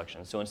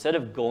liposuction. So instead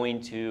of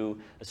going to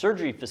a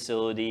surgery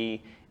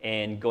facility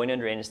and going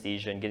under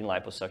anesthesia and getting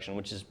liposuction,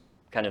 which is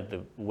kind of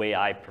the way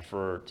I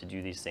prefer to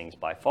do these things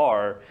by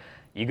far,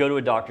 you go to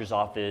a doctor's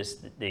office,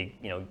 they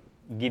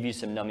give you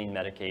some numbing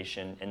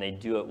medication, and they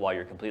do it while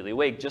you're completely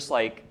awake, just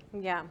like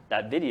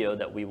that video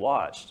that we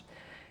watched.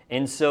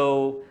 And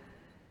so,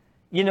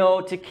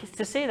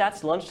 to say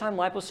that's lunchtime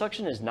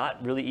liposuction is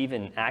not really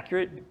even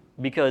accurate,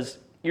 because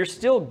you're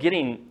still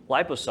getting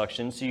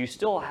liposuction, so you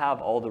still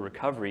have all the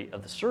recovery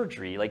of the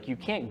surgery. Like, you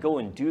can't go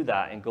and do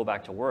that and go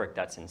back to work.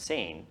 That's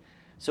insane.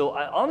 So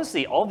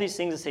honestly, all these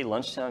things that say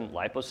lunchtime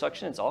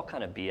liposuction, it's all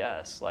kind of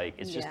BS. Like,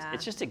 it's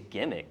just a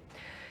gimmick.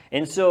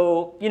 And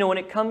so, when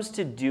it comes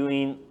to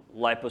doing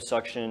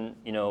liposuction,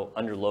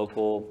 under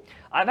local,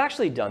 I've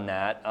actually done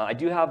that. I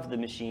do have the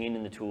machine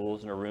and the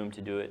tools and a room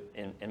to do it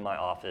in my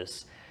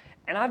office.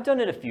 And I've done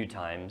it a few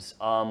times.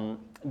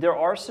 There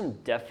are some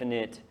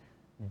definite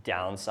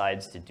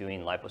downsides to doing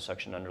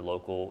liposuction under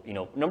local.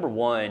 Number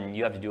one,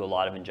 you have to do a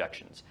lot of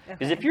injections.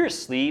 Because if you're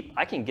asleep,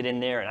 I can get in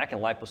there and I can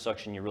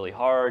liposuction you really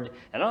hard,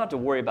 and I don't have to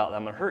worry about that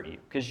I'm gonna hurt you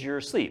because you're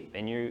asleep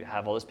and you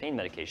have all this pain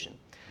medication.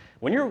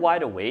 When you're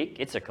wide awake,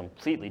 it's a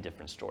completely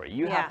different story.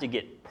 You have to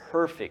get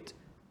perfect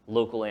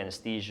local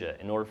anesthesia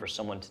in order for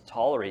someone to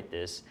tolerate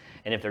this.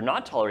 And if they're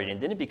not tolerating it,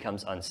 then it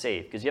becomes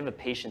unsafe, because you have a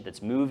patient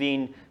that's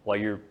moving while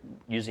you're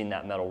using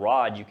that metal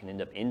rod, you can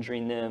end up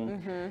injuring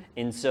them.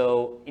 And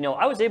so,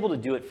 I was able to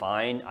do it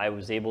fine. I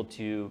was able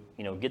to,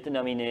 get the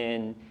numbing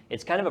in.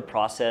 It's kind of a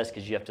process,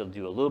 because you have to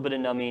do a little bit of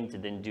numbing to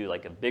then do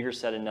like a bigger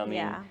set of numbing.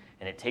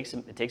 And it takes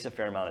a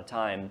fair amount of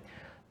time.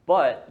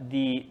 But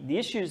the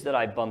issues that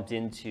I bumped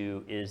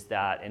into is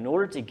that in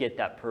order to get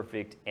that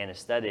perfect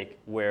anesthetic,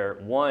 where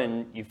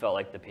one, you felt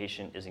like the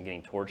patient isn't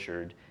getting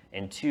tortured,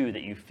 and two,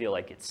 that you feel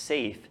like it's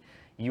safe,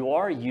 you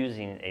are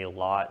using a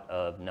lot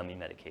of numbing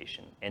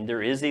medication. And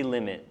there is a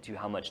limit to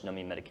how much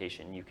numbing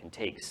medication you can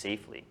take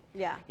safely.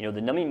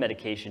 The numbing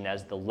medication,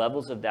 as the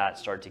levels of that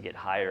start to get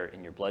higher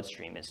in your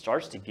bloodstream, it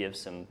starts to give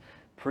some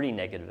pretty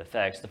negative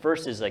effects. The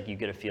first is like you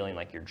get a feeling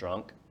like you're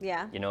drunk.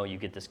 You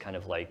get this kind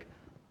of like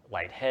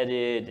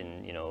lightheaded,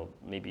 and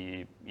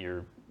maybe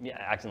you're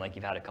acting like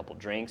you've had a couple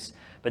drinks.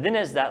 But then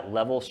as that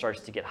level starts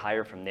to get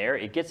higher from there,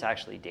 it gets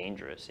actually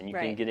dangerous, and you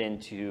can get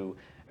into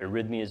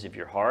arrhythmias of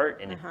your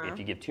heart, and if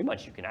you give too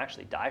much, you can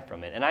actually die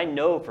from it. And I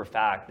know for a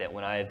fact that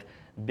when I've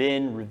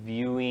been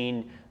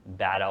reviewing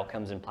bad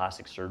outcomes in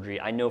plastic surgery,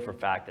 I know for a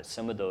fact that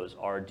some of those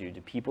are due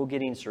to people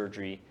getting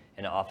surgery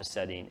in an office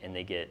setting, and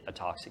they get a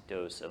toxic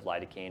dose of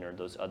lidocaine or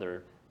those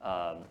other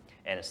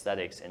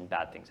anesthetics, and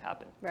bad things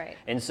happen.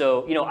 And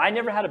so, I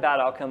never had a bad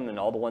outcome in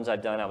all the ones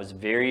I've done. I was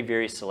very,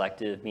 very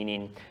selective,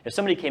 meaning if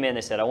somebody came in and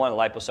they said, I want a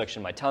liposuction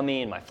in my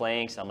tummy and my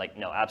flanks, I'm like,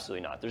 no,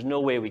 absolutely not. There's no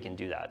way we can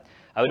do that.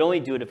 I would only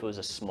do it if it was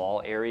a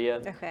small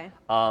area.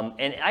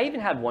 And I even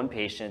had one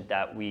patient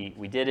that we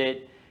did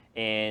it,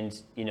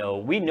 and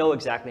we know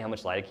exactly how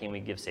much lidocaine we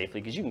give safely,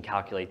 because you can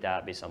calculate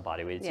that based on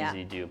body weight. It's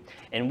easy to do.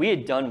 And we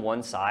had done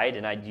one side,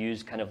 and I'd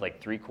used kind of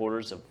like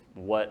 3/4 of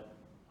what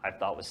I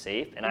thought was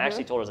safe. And I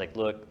actually told her, I was like,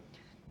 look,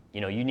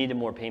 you needed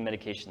more pain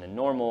medication than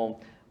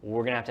normal.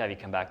 We're gonna have to have you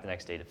come back the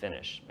next day to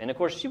finish. And of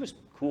course, she was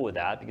cool with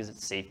that, because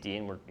it's safety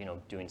and we're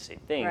doing safe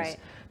things.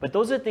 But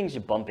those are the things you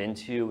bump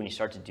into when you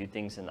start to do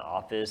things in the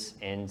office.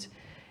 And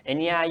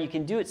yeah, you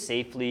can do it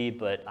safely,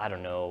 but I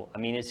don't know. I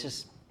mean, it's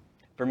just,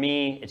 for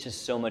me, it's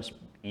just so much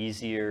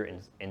easier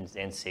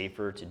and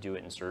safer to do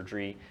it in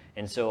surgery.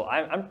 And so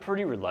I'm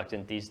pretty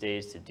reluctant these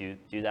days to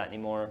do that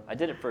anymore. I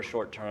did it for a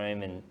short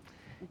time, and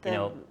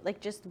like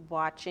just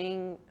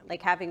watching,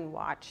 like having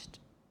watched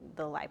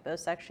the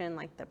liposuction,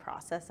 like the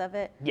process of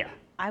it.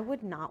 I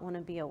would not want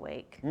to be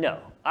awake. No,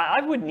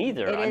 I wouldn't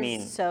either. It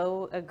is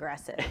so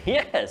aggressive.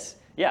 Yes.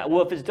 Yeah.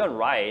 Well, if it's done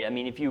right, I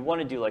mean, if you want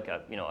to do like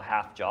a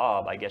half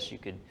job, I guess you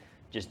could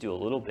just do a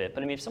little bit.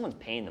 But I mean, if someone's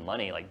paying the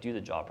money, like, do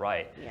the job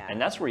right. And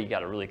that's where you got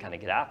to really kind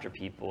of get after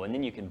people. And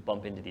then you can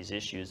bump into these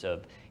issues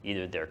of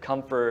either their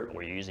comfort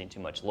or you're using too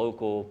much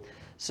local.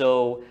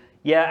 So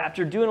yeah,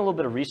 after doing a little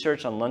bit of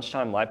research on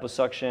lunchtime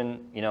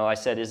liposuction, I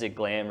said, is it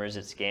glam or is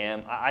it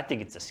scam? I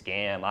think it's a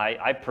scam.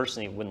 I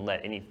personally wouldn't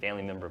let any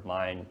family member of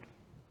mine,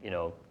 do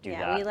that.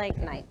 Yeah, we like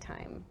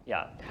nighttime.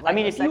 I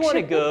mean, if you want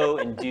to go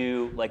and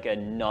do like a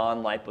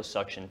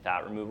non-liposuction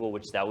fat removal,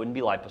 which that wouldn't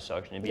be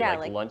liposuction, it'd be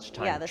like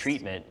lunchtime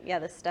treatment.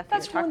 The stuff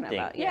that's you're talking one thing.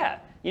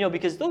 about.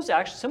 Because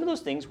some of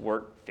those things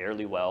work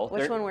fairly well.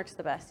 Which one works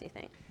the best, do you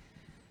think?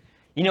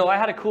 I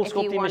had a cool if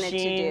sculpting you wanted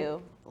machine. To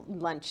do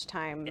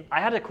Lunchtime.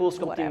 I had a cool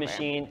sculpting Whatever.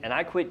 machine, and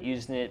I quit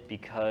using it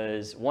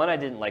because, one, I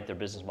didn't like their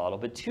business model,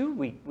 but two,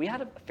 we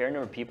had a fair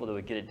number of people that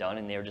would get it done,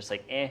 and they were just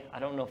like, I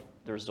don't know if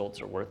the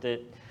results are worth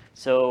it.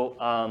 So,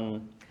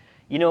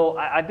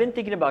 I've been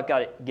thinking about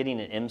getting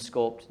an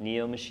M-Sculpt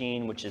Neo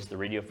machine, which is the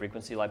radio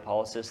frequency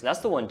lipolysis. That's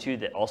the one, too,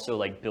 that also,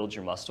 like, builds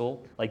your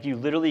muscle. Like, you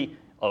literally,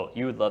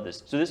 you would love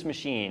this. So this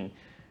machine,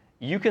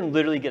 you can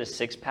literally get a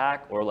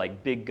 6-pack or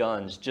like big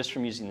guns just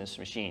from using this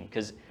machine.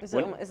 Because is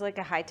it like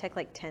a high-tech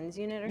like TENS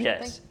unit or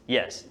something?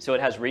 Yes. So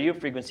it has radio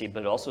frequency, but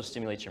it also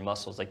stimulates your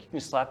muscles. Like you can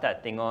slap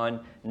that thing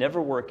on,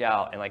 never work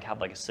out, and like have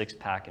like a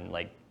 6-pack and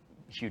like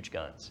huge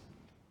guns.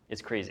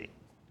 It's crazy.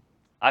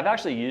 I've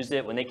actually used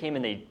it when they came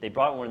in. They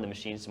brought one of the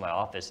machines to my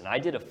office, and I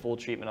did a full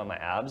treatment on my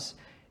abs.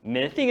 I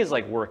mean, the thing is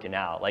like working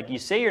out. Like you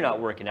say you're not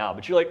working out,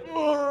 but you're like,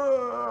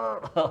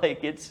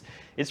 like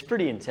it's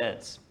pretty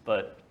intense.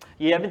 But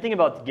yeah, I've been thinking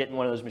about getting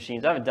one of those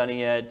machines. I haven't done it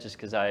yet, just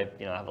because I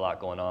have a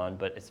lot going on.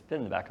 But it's been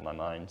in the back of my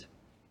mind.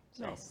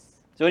 So. Nice.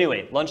 So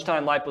anyway,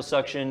 lunchtime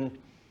liposuction.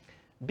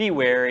 Be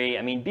wary.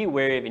 I mean, be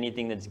wary of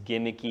anything that's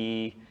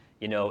gimmicky.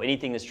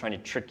 Anything that's trying to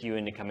trick you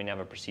into coming to have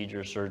a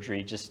procedure or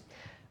surgery. Just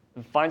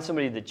find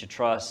somebody that you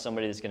trust,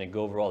 somebody that's going to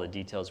go over all the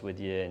details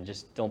with you, and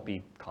just don't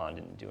be conned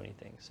into do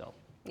anything. So.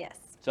 Yes.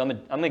 So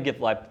I'm gonna give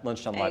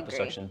lunchtime I agree.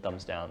 liposuction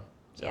thumbs down.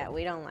 So Yeah,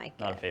 we don't like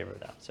not it. a favor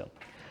of that. So,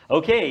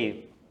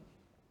 okay,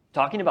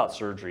 talking about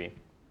surgery.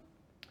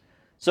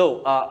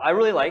 So I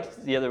really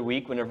liked the other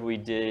week whenever we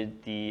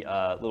did the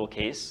little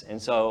case,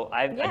 and so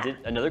I did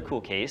another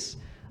cool case,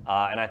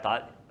 and I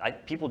thought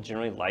people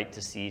generally like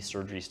to see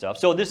surgery stuff.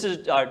 So this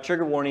is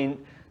trigger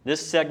warning.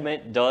 This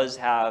segment does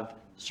have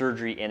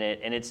surgery in it,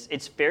 and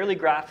it's fairly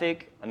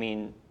graphic. I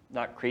mean,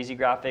 not crazy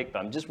graphic, but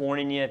I'm just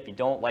warning you, if you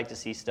don't like to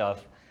see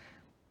stuff,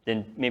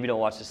 then maybe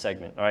don't watch this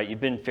segment. All right, you've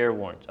been fair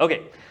warned.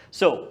 Okay,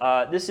 so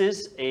this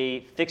is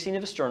a fixing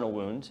of a sternal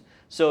wound.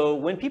 So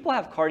when people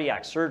have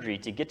cardiac surgery,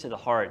 to get to the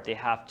heart, they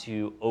have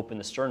to open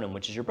the sternum,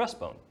 which is your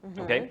breastbone,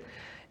 okay?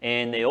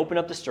 And they open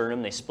up the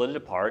sternum, they split it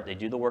apart, they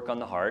do the work on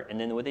the heart, and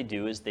then what they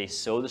do is they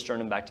sew the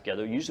sternum back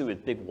together, usually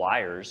with big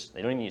wires.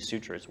 They don't even use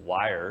suture, it's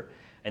wire.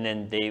 And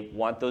then they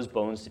want those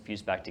bones to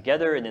fuse back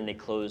together, and then they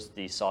close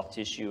the soft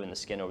tissue and the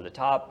skin over the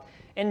top.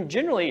 And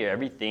generally,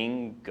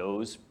 everything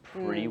goes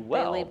pretty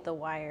well. They leave the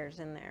wires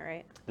in there,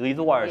 right? They leave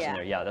the wires in Yeah.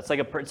 there, yeah. That's like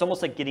it's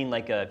almost like getting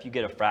if you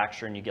get a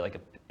fracture and you get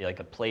like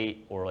a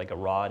plate or like a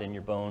rod in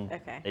your bone.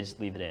 Okay. They just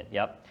leave it in,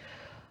 yep.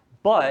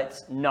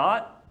 But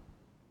not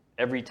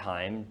every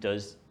time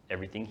does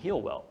everything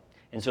heal well.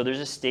 And so there's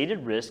a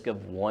stated risk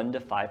of 1 to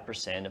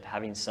 5% of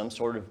having some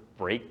sort of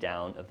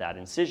breakdown of that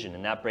incision.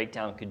 And that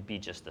breakdown could be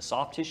just the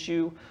soft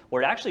tissue,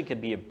 or it actually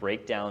could be a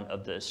breakdown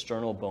of the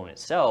sternal bone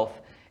itself.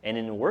 And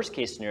in the worst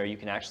case scenario, you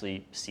can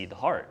actually see the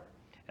heart.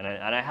 And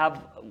I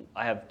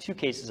have 2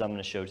 cases I'm going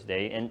to show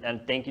today.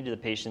 And thank you to the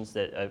patients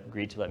that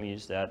agreed to let me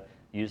use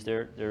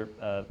their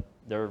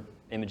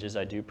images.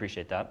 I do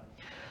appreciate that.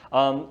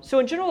 So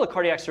in general, the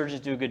cardiac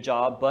surgeons do a good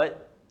job,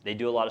 but they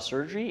do a lot of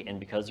surgery, and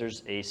because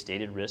there's a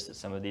stated risk that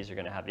some of these are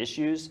going to have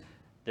issues,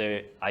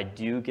 I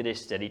do get a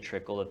steady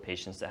trickle of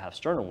patients that have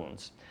sternal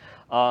wounds.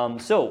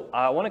 So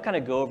I want to kind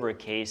of go over a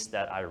case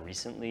that I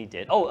recently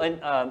did.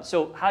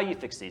 So how you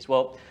fix these?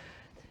 Well,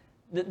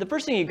 the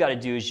first thing you've got to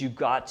do is you've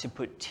got to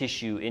put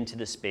tissue into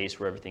the space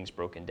where everything's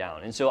broken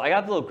down. And so I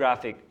got the little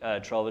graphic,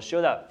 Trelva,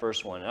 show that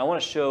first one. And I want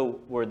to show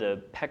where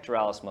the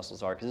pectoralis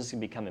muscles are, because this is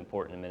going to become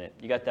important in a minute.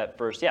 You got that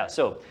first? Yeah,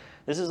 so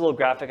this is a little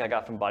graphic I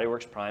got from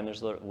Bodyworks Prime.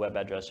 There's a little web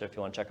address there if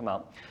you want to check them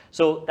out.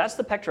 So that's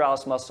the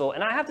pectoralis muscle.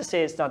 And I have to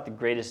say it's not the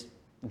greatest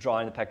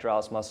drawing of the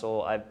pectoralis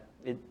muscle.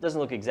 It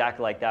doesn't look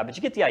exactly like that, but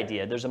you get the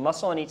idea. There's a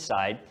muscle on each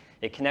side.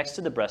 It connects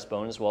to the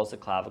breastbone as well as the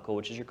clavicle,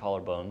 which is your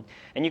collarbone.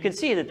 And you can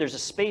see that there's a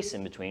space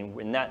in between.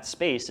 In that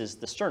space is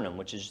the sternum,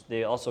 which is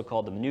they also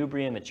call the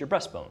manubrium. It's your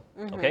breastbone,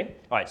 okay?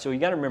 All right, so you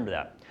got to remember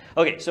that.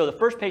 Okay, so the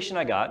first patient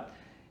I got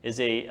is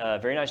a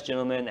very nice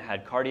gentleman that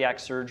had cardiac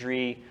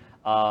surgery.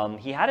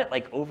 He had it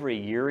like over a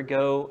year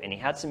ago, and he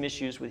had some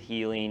issues with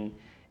healing,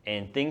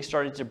 and things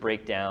started to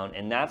break down,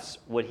 and that's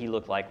what he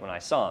looked like when I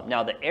saw him.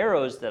 Now, the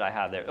arrows that I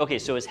have there, okay,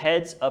 so his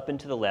head's up and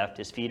to the left,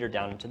 his feet are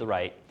down and to the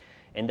right,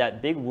 and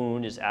that big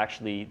wound is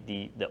actually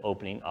the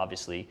opening,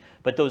 obviously,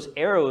 but those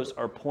arrows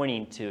are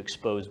pointing to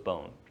exposed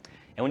bone.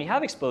 And when you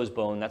have exposed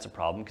bone, that's a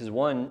problem, because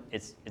one,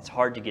 it's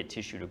hard to get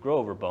tissue to grow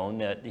over bone.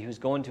 That he was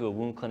going to a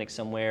wound clinic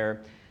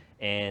somewhere,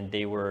 and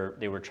they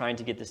were trying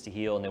to get this to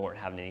heal, and they weren't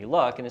having any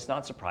luck. And it's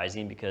not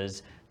surprising,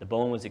 because the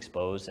bone was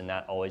exposed, and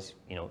that always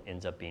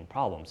ends up being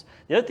problems.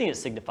 The other thing it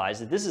signifies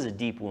that this is a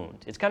deep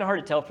wound. It's kind of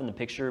hard to tell from the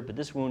picture, but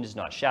this wound is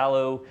not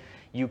shallow.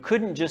 You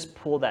couldn't just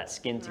pull that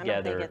skin together. I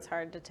don't think it's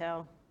hard to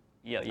tell.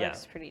 Yeah.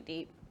 Looks pretty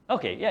deep.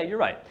 Okay, yeah, you're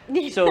right.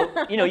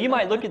 So, you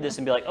might look at this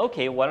and be like,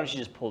 okay, why don't you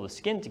just pull the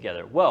skin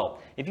together? Well,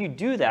 if you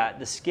do that,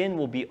 the skin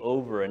will be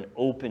over an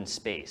open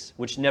space,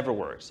 which never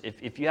works.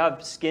 If you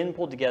have skin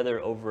pulled together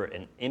over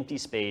an empty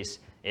space,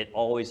 it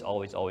always,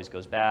 always, always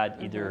goes bad.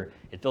 Either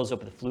it fills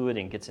up with fluid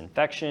and gets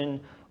infection,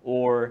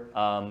 or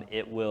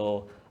it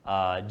will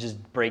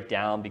just break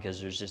down because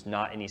there's just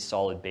not any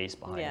solid base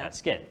behind that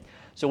skin.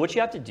 So what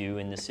you have to do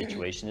in this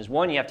situation is,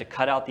 one, you have to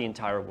cut out the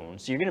entire wound.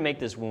 So you're going to make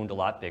this wound a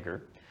lot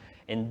bigger.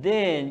 And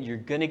then you're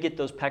going to get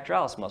those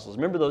pectoralis muscles.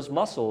 Remember, those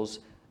muscles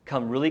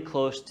come really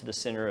close to the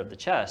center of the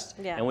chest.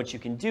 Yeah. And what you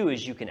can do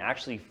is you can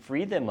actually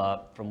free them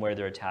up from where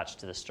they're attached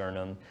to the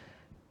sternum,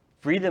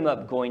 free them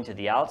up going to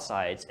the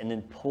outsides, and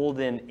then pull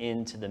them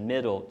into the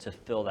middle to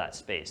fill that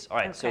space. All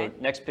right, so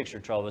next picture,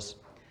 Travis.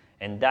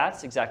 And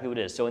that's exactly what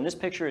it is. So in this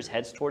picture, his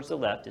head's towards the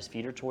left, his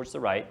feet are towards the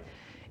right.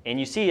 And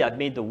you see I've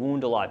made the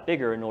wound a lot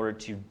bigger in order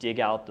to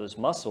dig out those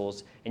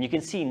muscles. And you can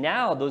see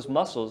now those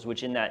muscles,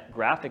 which in that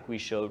graphic we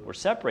showed were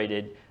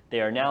separated, they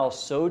are now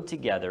sewed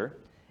together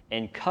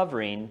and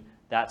covering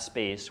that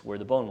space where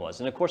the bone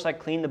was. And of course, I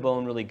cleaned the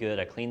bone really good.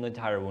 I cleaned the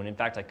entire wound. In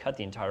fact, I cut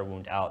the entire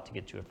wound out to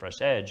get to a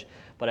fresh edge.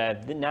 But I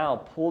have now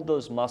pulled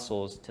those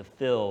muscles to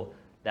fill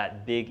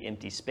that big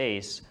empty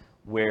space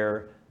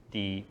where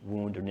the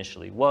wound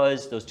initially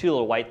was. Those two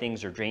little white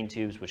things are drain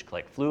tubes which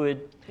collect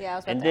fluid. Yeah, I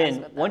was about and to ask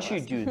then what that once you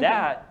was. do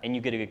that and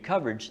you get a good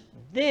coverage,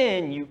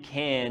 then you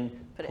can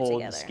Put it pull the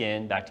together.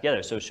 skin back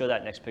together. So show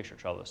that next picture,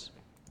 Travis.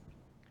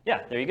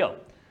 Yeah, there you go.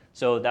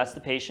 So that's the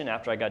patient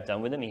after I got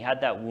done with him. He had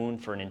that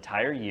wound for an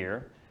entire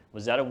year,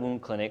 was at a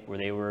wound clinic where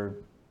they were,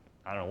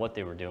 I don't know what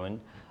they were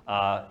doing.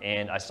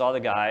 And I saw the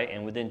guy,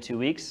 and within 2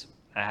 weeks,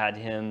 I had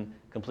him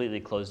completely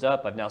closed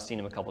up. I've now seen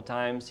him a couple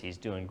times. He's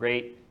doing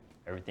great.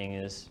 Everything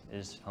is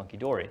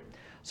hunky-dory.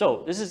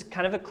 So this is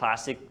kind of a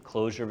classic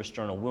closure of a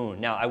sternal wound.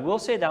 Now, I will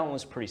say that one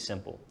was pretty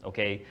simple,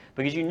 okay?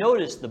 Because you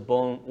notice the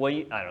bone, well,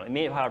 I don't know, it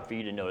made it hard for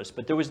you to notice,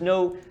 but there was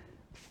no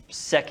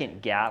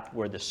second gap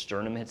where the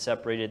sternum had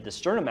separated. The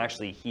sternum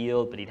actually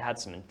healed, but he'd had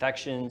some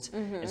infections.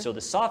 And so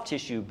the soft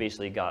tissue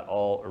basically got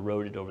all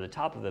eroded over the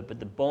top of it, but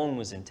the bone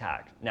was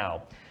intact.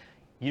 Now,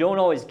 you don't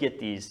always get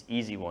these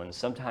easy ones.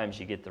 Sometimes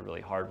you get the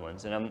really hard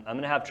ones. And I'm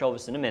going to have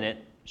Travis in a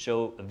minute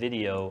show a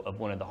video of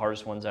one of the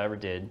hardest ones I ever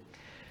did.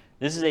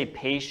 This is a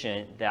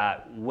patient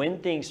that when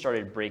things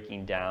started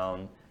breaking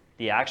down,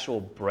 the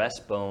actual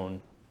breastbone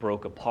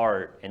broke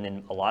apart and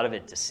then a lot of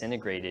it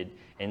disintegrated.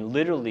 And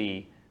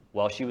literally,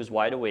 while she was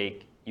wide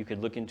awake, you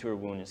could look into her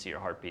wound and see her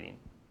heart beating.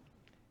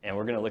 And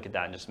we're going to look at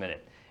that in just a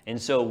minute.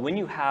 And so when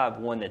you have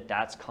one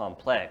that's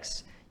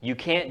complex, you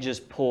can't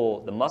just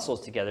pull the muscles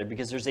together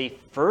because there's a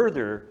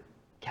further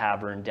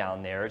cavern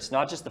down there. It's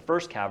not just the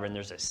first cavern,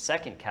 there's a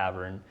second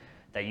cavern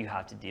that you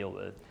have to deal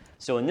with.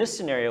 So in this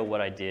scenario,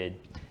 what I did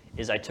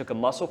is I took a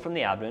muscle from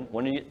the abdomen,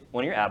 one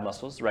of your ab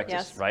muscles, the rectus,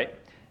 Yes. right?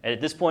 And at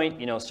this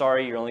point,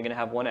 sorry, you're only going to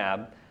have one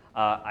ab.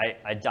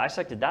 I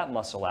dissected that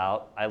muscle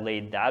out. I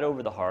laid that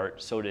over the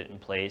heart, sewed it in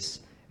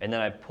place, and then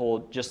I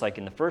pulled, just like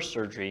in the first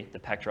surgery, the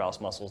pectoralis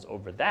muscles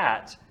over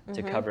that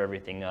to cover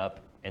everything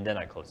up, and then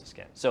I closed the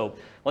skin. So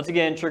once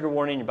again, trigger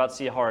warning, you're about to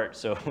see a heart,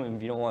 so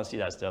if you don't want to see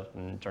that stuff,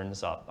 then turn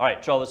this off. All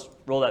right, Charles,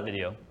 roll that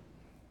video.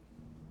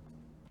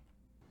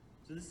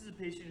 So this is a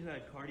patient who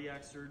had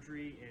cardiac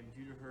surgery, and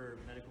due to her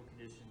medical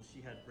conditions,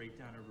 she had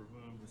breakdown of her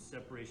wound with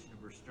separation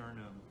of her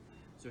sternum.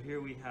 So here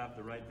we have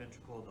the right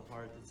ventricle of the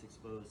heart that's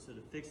exposed. So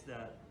to fix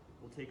that,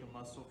 we'll take a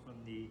muscle from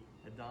the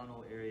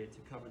abdominal area to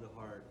cover the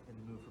heart and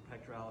move her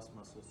pectoralis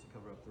muscles to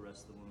cover up the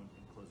rest of the wound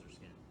and close her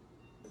skin.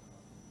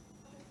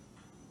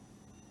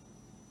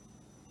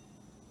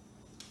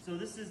 So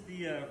this is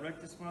the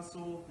rectus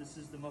muscle. This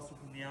is the muscle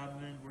from the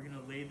abdomen. We're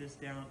going to lay this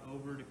down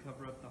over to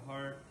cover up the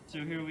heart. So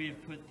here we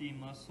have put the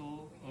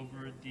muscle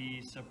over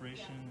the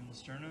separation in the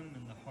sternum,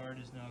 and the heart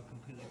is now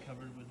completely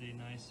covered with a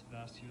nice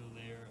vascular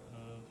layer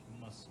of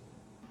muscle.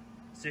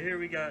 So here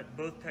we got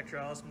both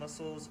pectoralis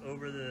muscles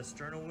over the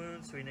sternal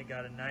wound, so we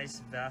got a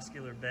nice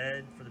vascular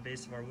bed for the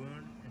base of our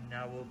wound, and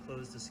now we'll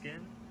close the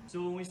skin.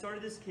 So when we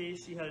started this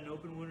case, she had an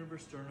open wound of her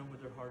sternum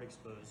with her heart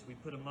exposed. We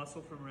put a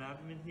muscle from her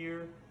abdomen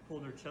here,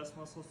 pulled her chest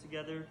muscles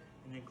together,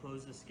 and then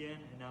closed the skin,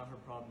 and now her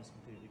problem is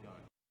completely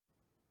gone.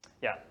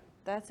 Yeah.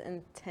 That's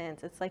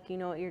intense. It's like you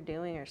know what you're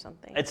doing or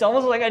something. It's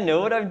almost like I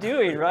know what I'm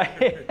doing,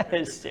 right?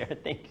 Sarah,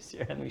 thank you,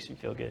 Sarah. That makes me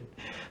feel good.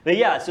 But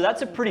yeah, so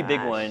that's a pretty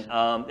big one.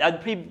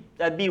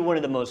 That'd be one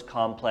of the most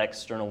complex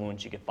sternal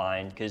wounds you could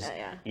find because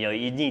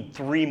you need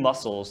 3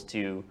 muscles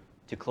to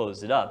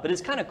close it up. But it's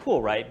kind of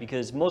cool, right?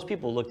 Because most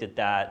people looked at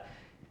that.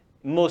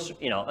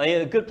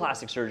 A good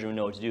plastic surgeon would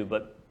know what to do,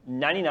 but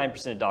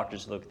 99% of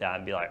doctors look at that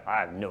and be like,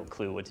 I have no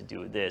clue what to do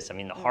with this. I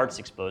mean, the heart's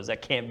exposed.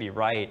 That can't be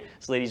right.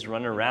 This lady's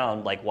running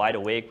around like wide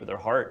awake with her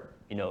heart,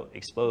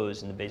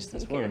 exposed in the base of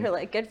this wound. You're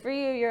like, good for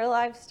you. You're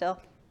alive still.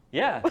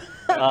 Yeah.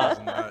 That does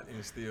not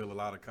instill a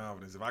lot of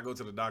confidence. If I go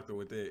to the doctor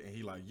with it and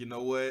he like, you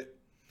know what?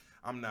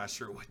 I'm not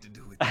sure what to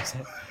do with this.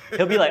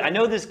 He'll be like, I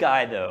know this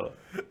guy though.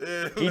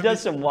 He does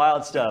some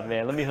wild stuff,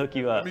 man. Let me hook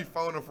you up. Let me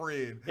phone a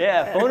friend.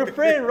 Yeah, phone a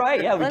friend,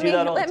 right? Yeah, we do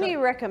that all the time. Let me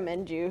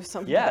recommend you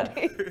somebody.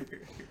 Yeah.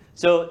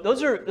 So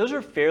those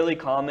are fairly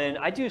common.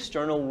 I do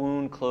sternal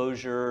wound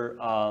closure.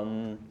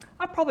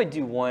 I probably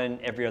do one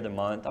every other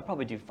month. I'll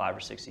probably do 5 or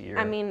 6 a year.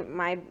 I mean,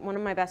 one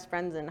of my best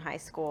friends in high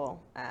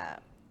school,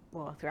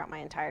 throughout my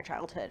entire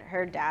childhood,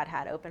 her dad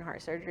had open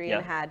heart surgery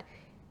and had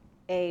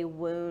a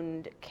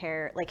wound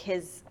care, like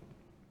his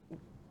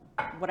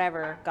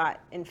whatever got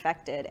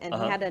infected, and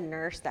he had a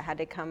nurse that had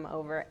to come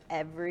over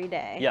every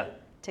day. Yeah.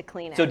 to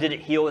clean it. So did it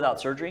heal without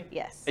surgery?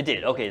 Yes. It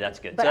did. Okay, that's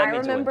good. But so that I means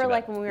it wasn't remember too bad.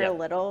 like when we were Yeah.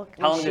 little.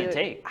 How when long did it she-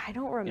 take? I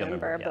don't don't remember,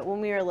 remember, yeah. but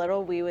when we were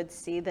little, we would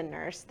see the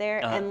nurse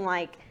there, Uh-huh. and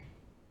like,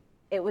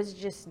 it was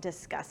just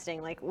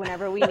disgusting. Like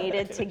whenever we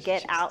needed to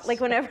get out, like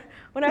whenever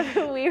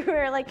we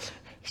were like,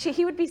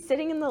 he would be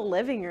sitting in the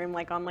living room,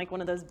 like on like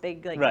one of those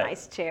big like Right.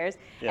 nice chairs,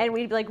 Yeah. and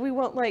we'd be like, we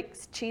want like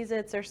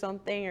Cheez-Its or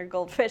something or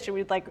goldfish, and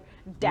we'd like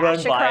Run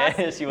dash by across,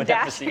 it so you wouldn't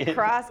have to dash see it.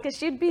 across, because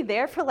she'd be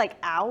there for like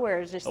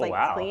hours, just Oh, like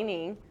wow.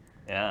 cleaning.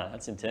 Yeah,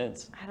 that's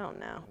intense. I don't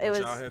know. What It was.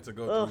 y'all had to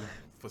go ugh. through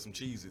for some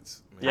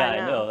Cheez-Its. man.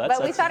 Yeah, I know. That's,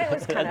 but we thought it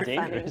was kind of funny.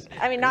 dangerous.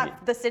 I mean,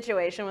 not the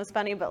situation was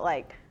funny, but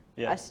like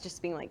Yeah. us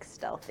just being like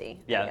stealthy.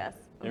 Yeah, I guess.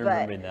 you're But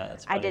remembering that.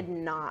 That's I funny. did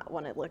not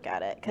want to look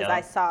at it because No?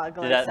 I saw a Did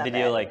glimpse that of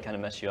video it. like kind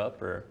of mess you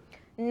up, or?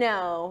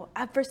 No,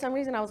 for some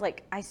reason I was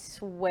like, I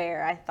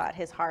swear I thought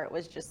his heart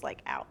was just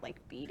like out, like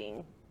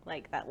beating,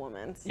 like that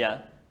woman's. Yeah.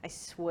 I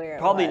swear.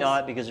 Probably it was.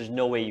 not, because there's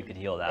no way you could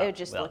heal that It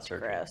just without looked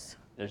surgery. gross.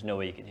 There's no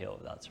way you could heal it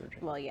without surgery.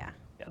 Well, yeah.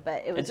 Yeah.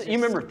 But it was. You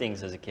remember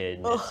things as a kid,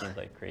 and it seemed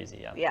like crazy.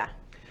 Yeah. Yeah.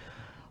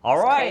 All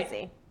It's right.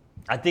 Crazy.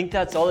 I think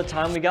that's all the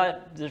time we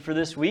got for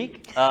this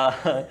week.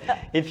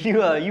 If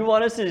you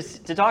want us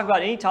to talk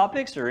about any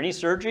topics or any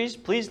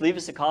surgeries, please leave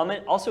us a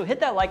comment. Also, hit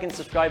that like and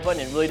subscribe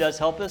button. It really does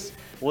help us.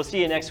 We'll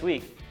see you next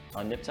week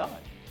on Nip Talk.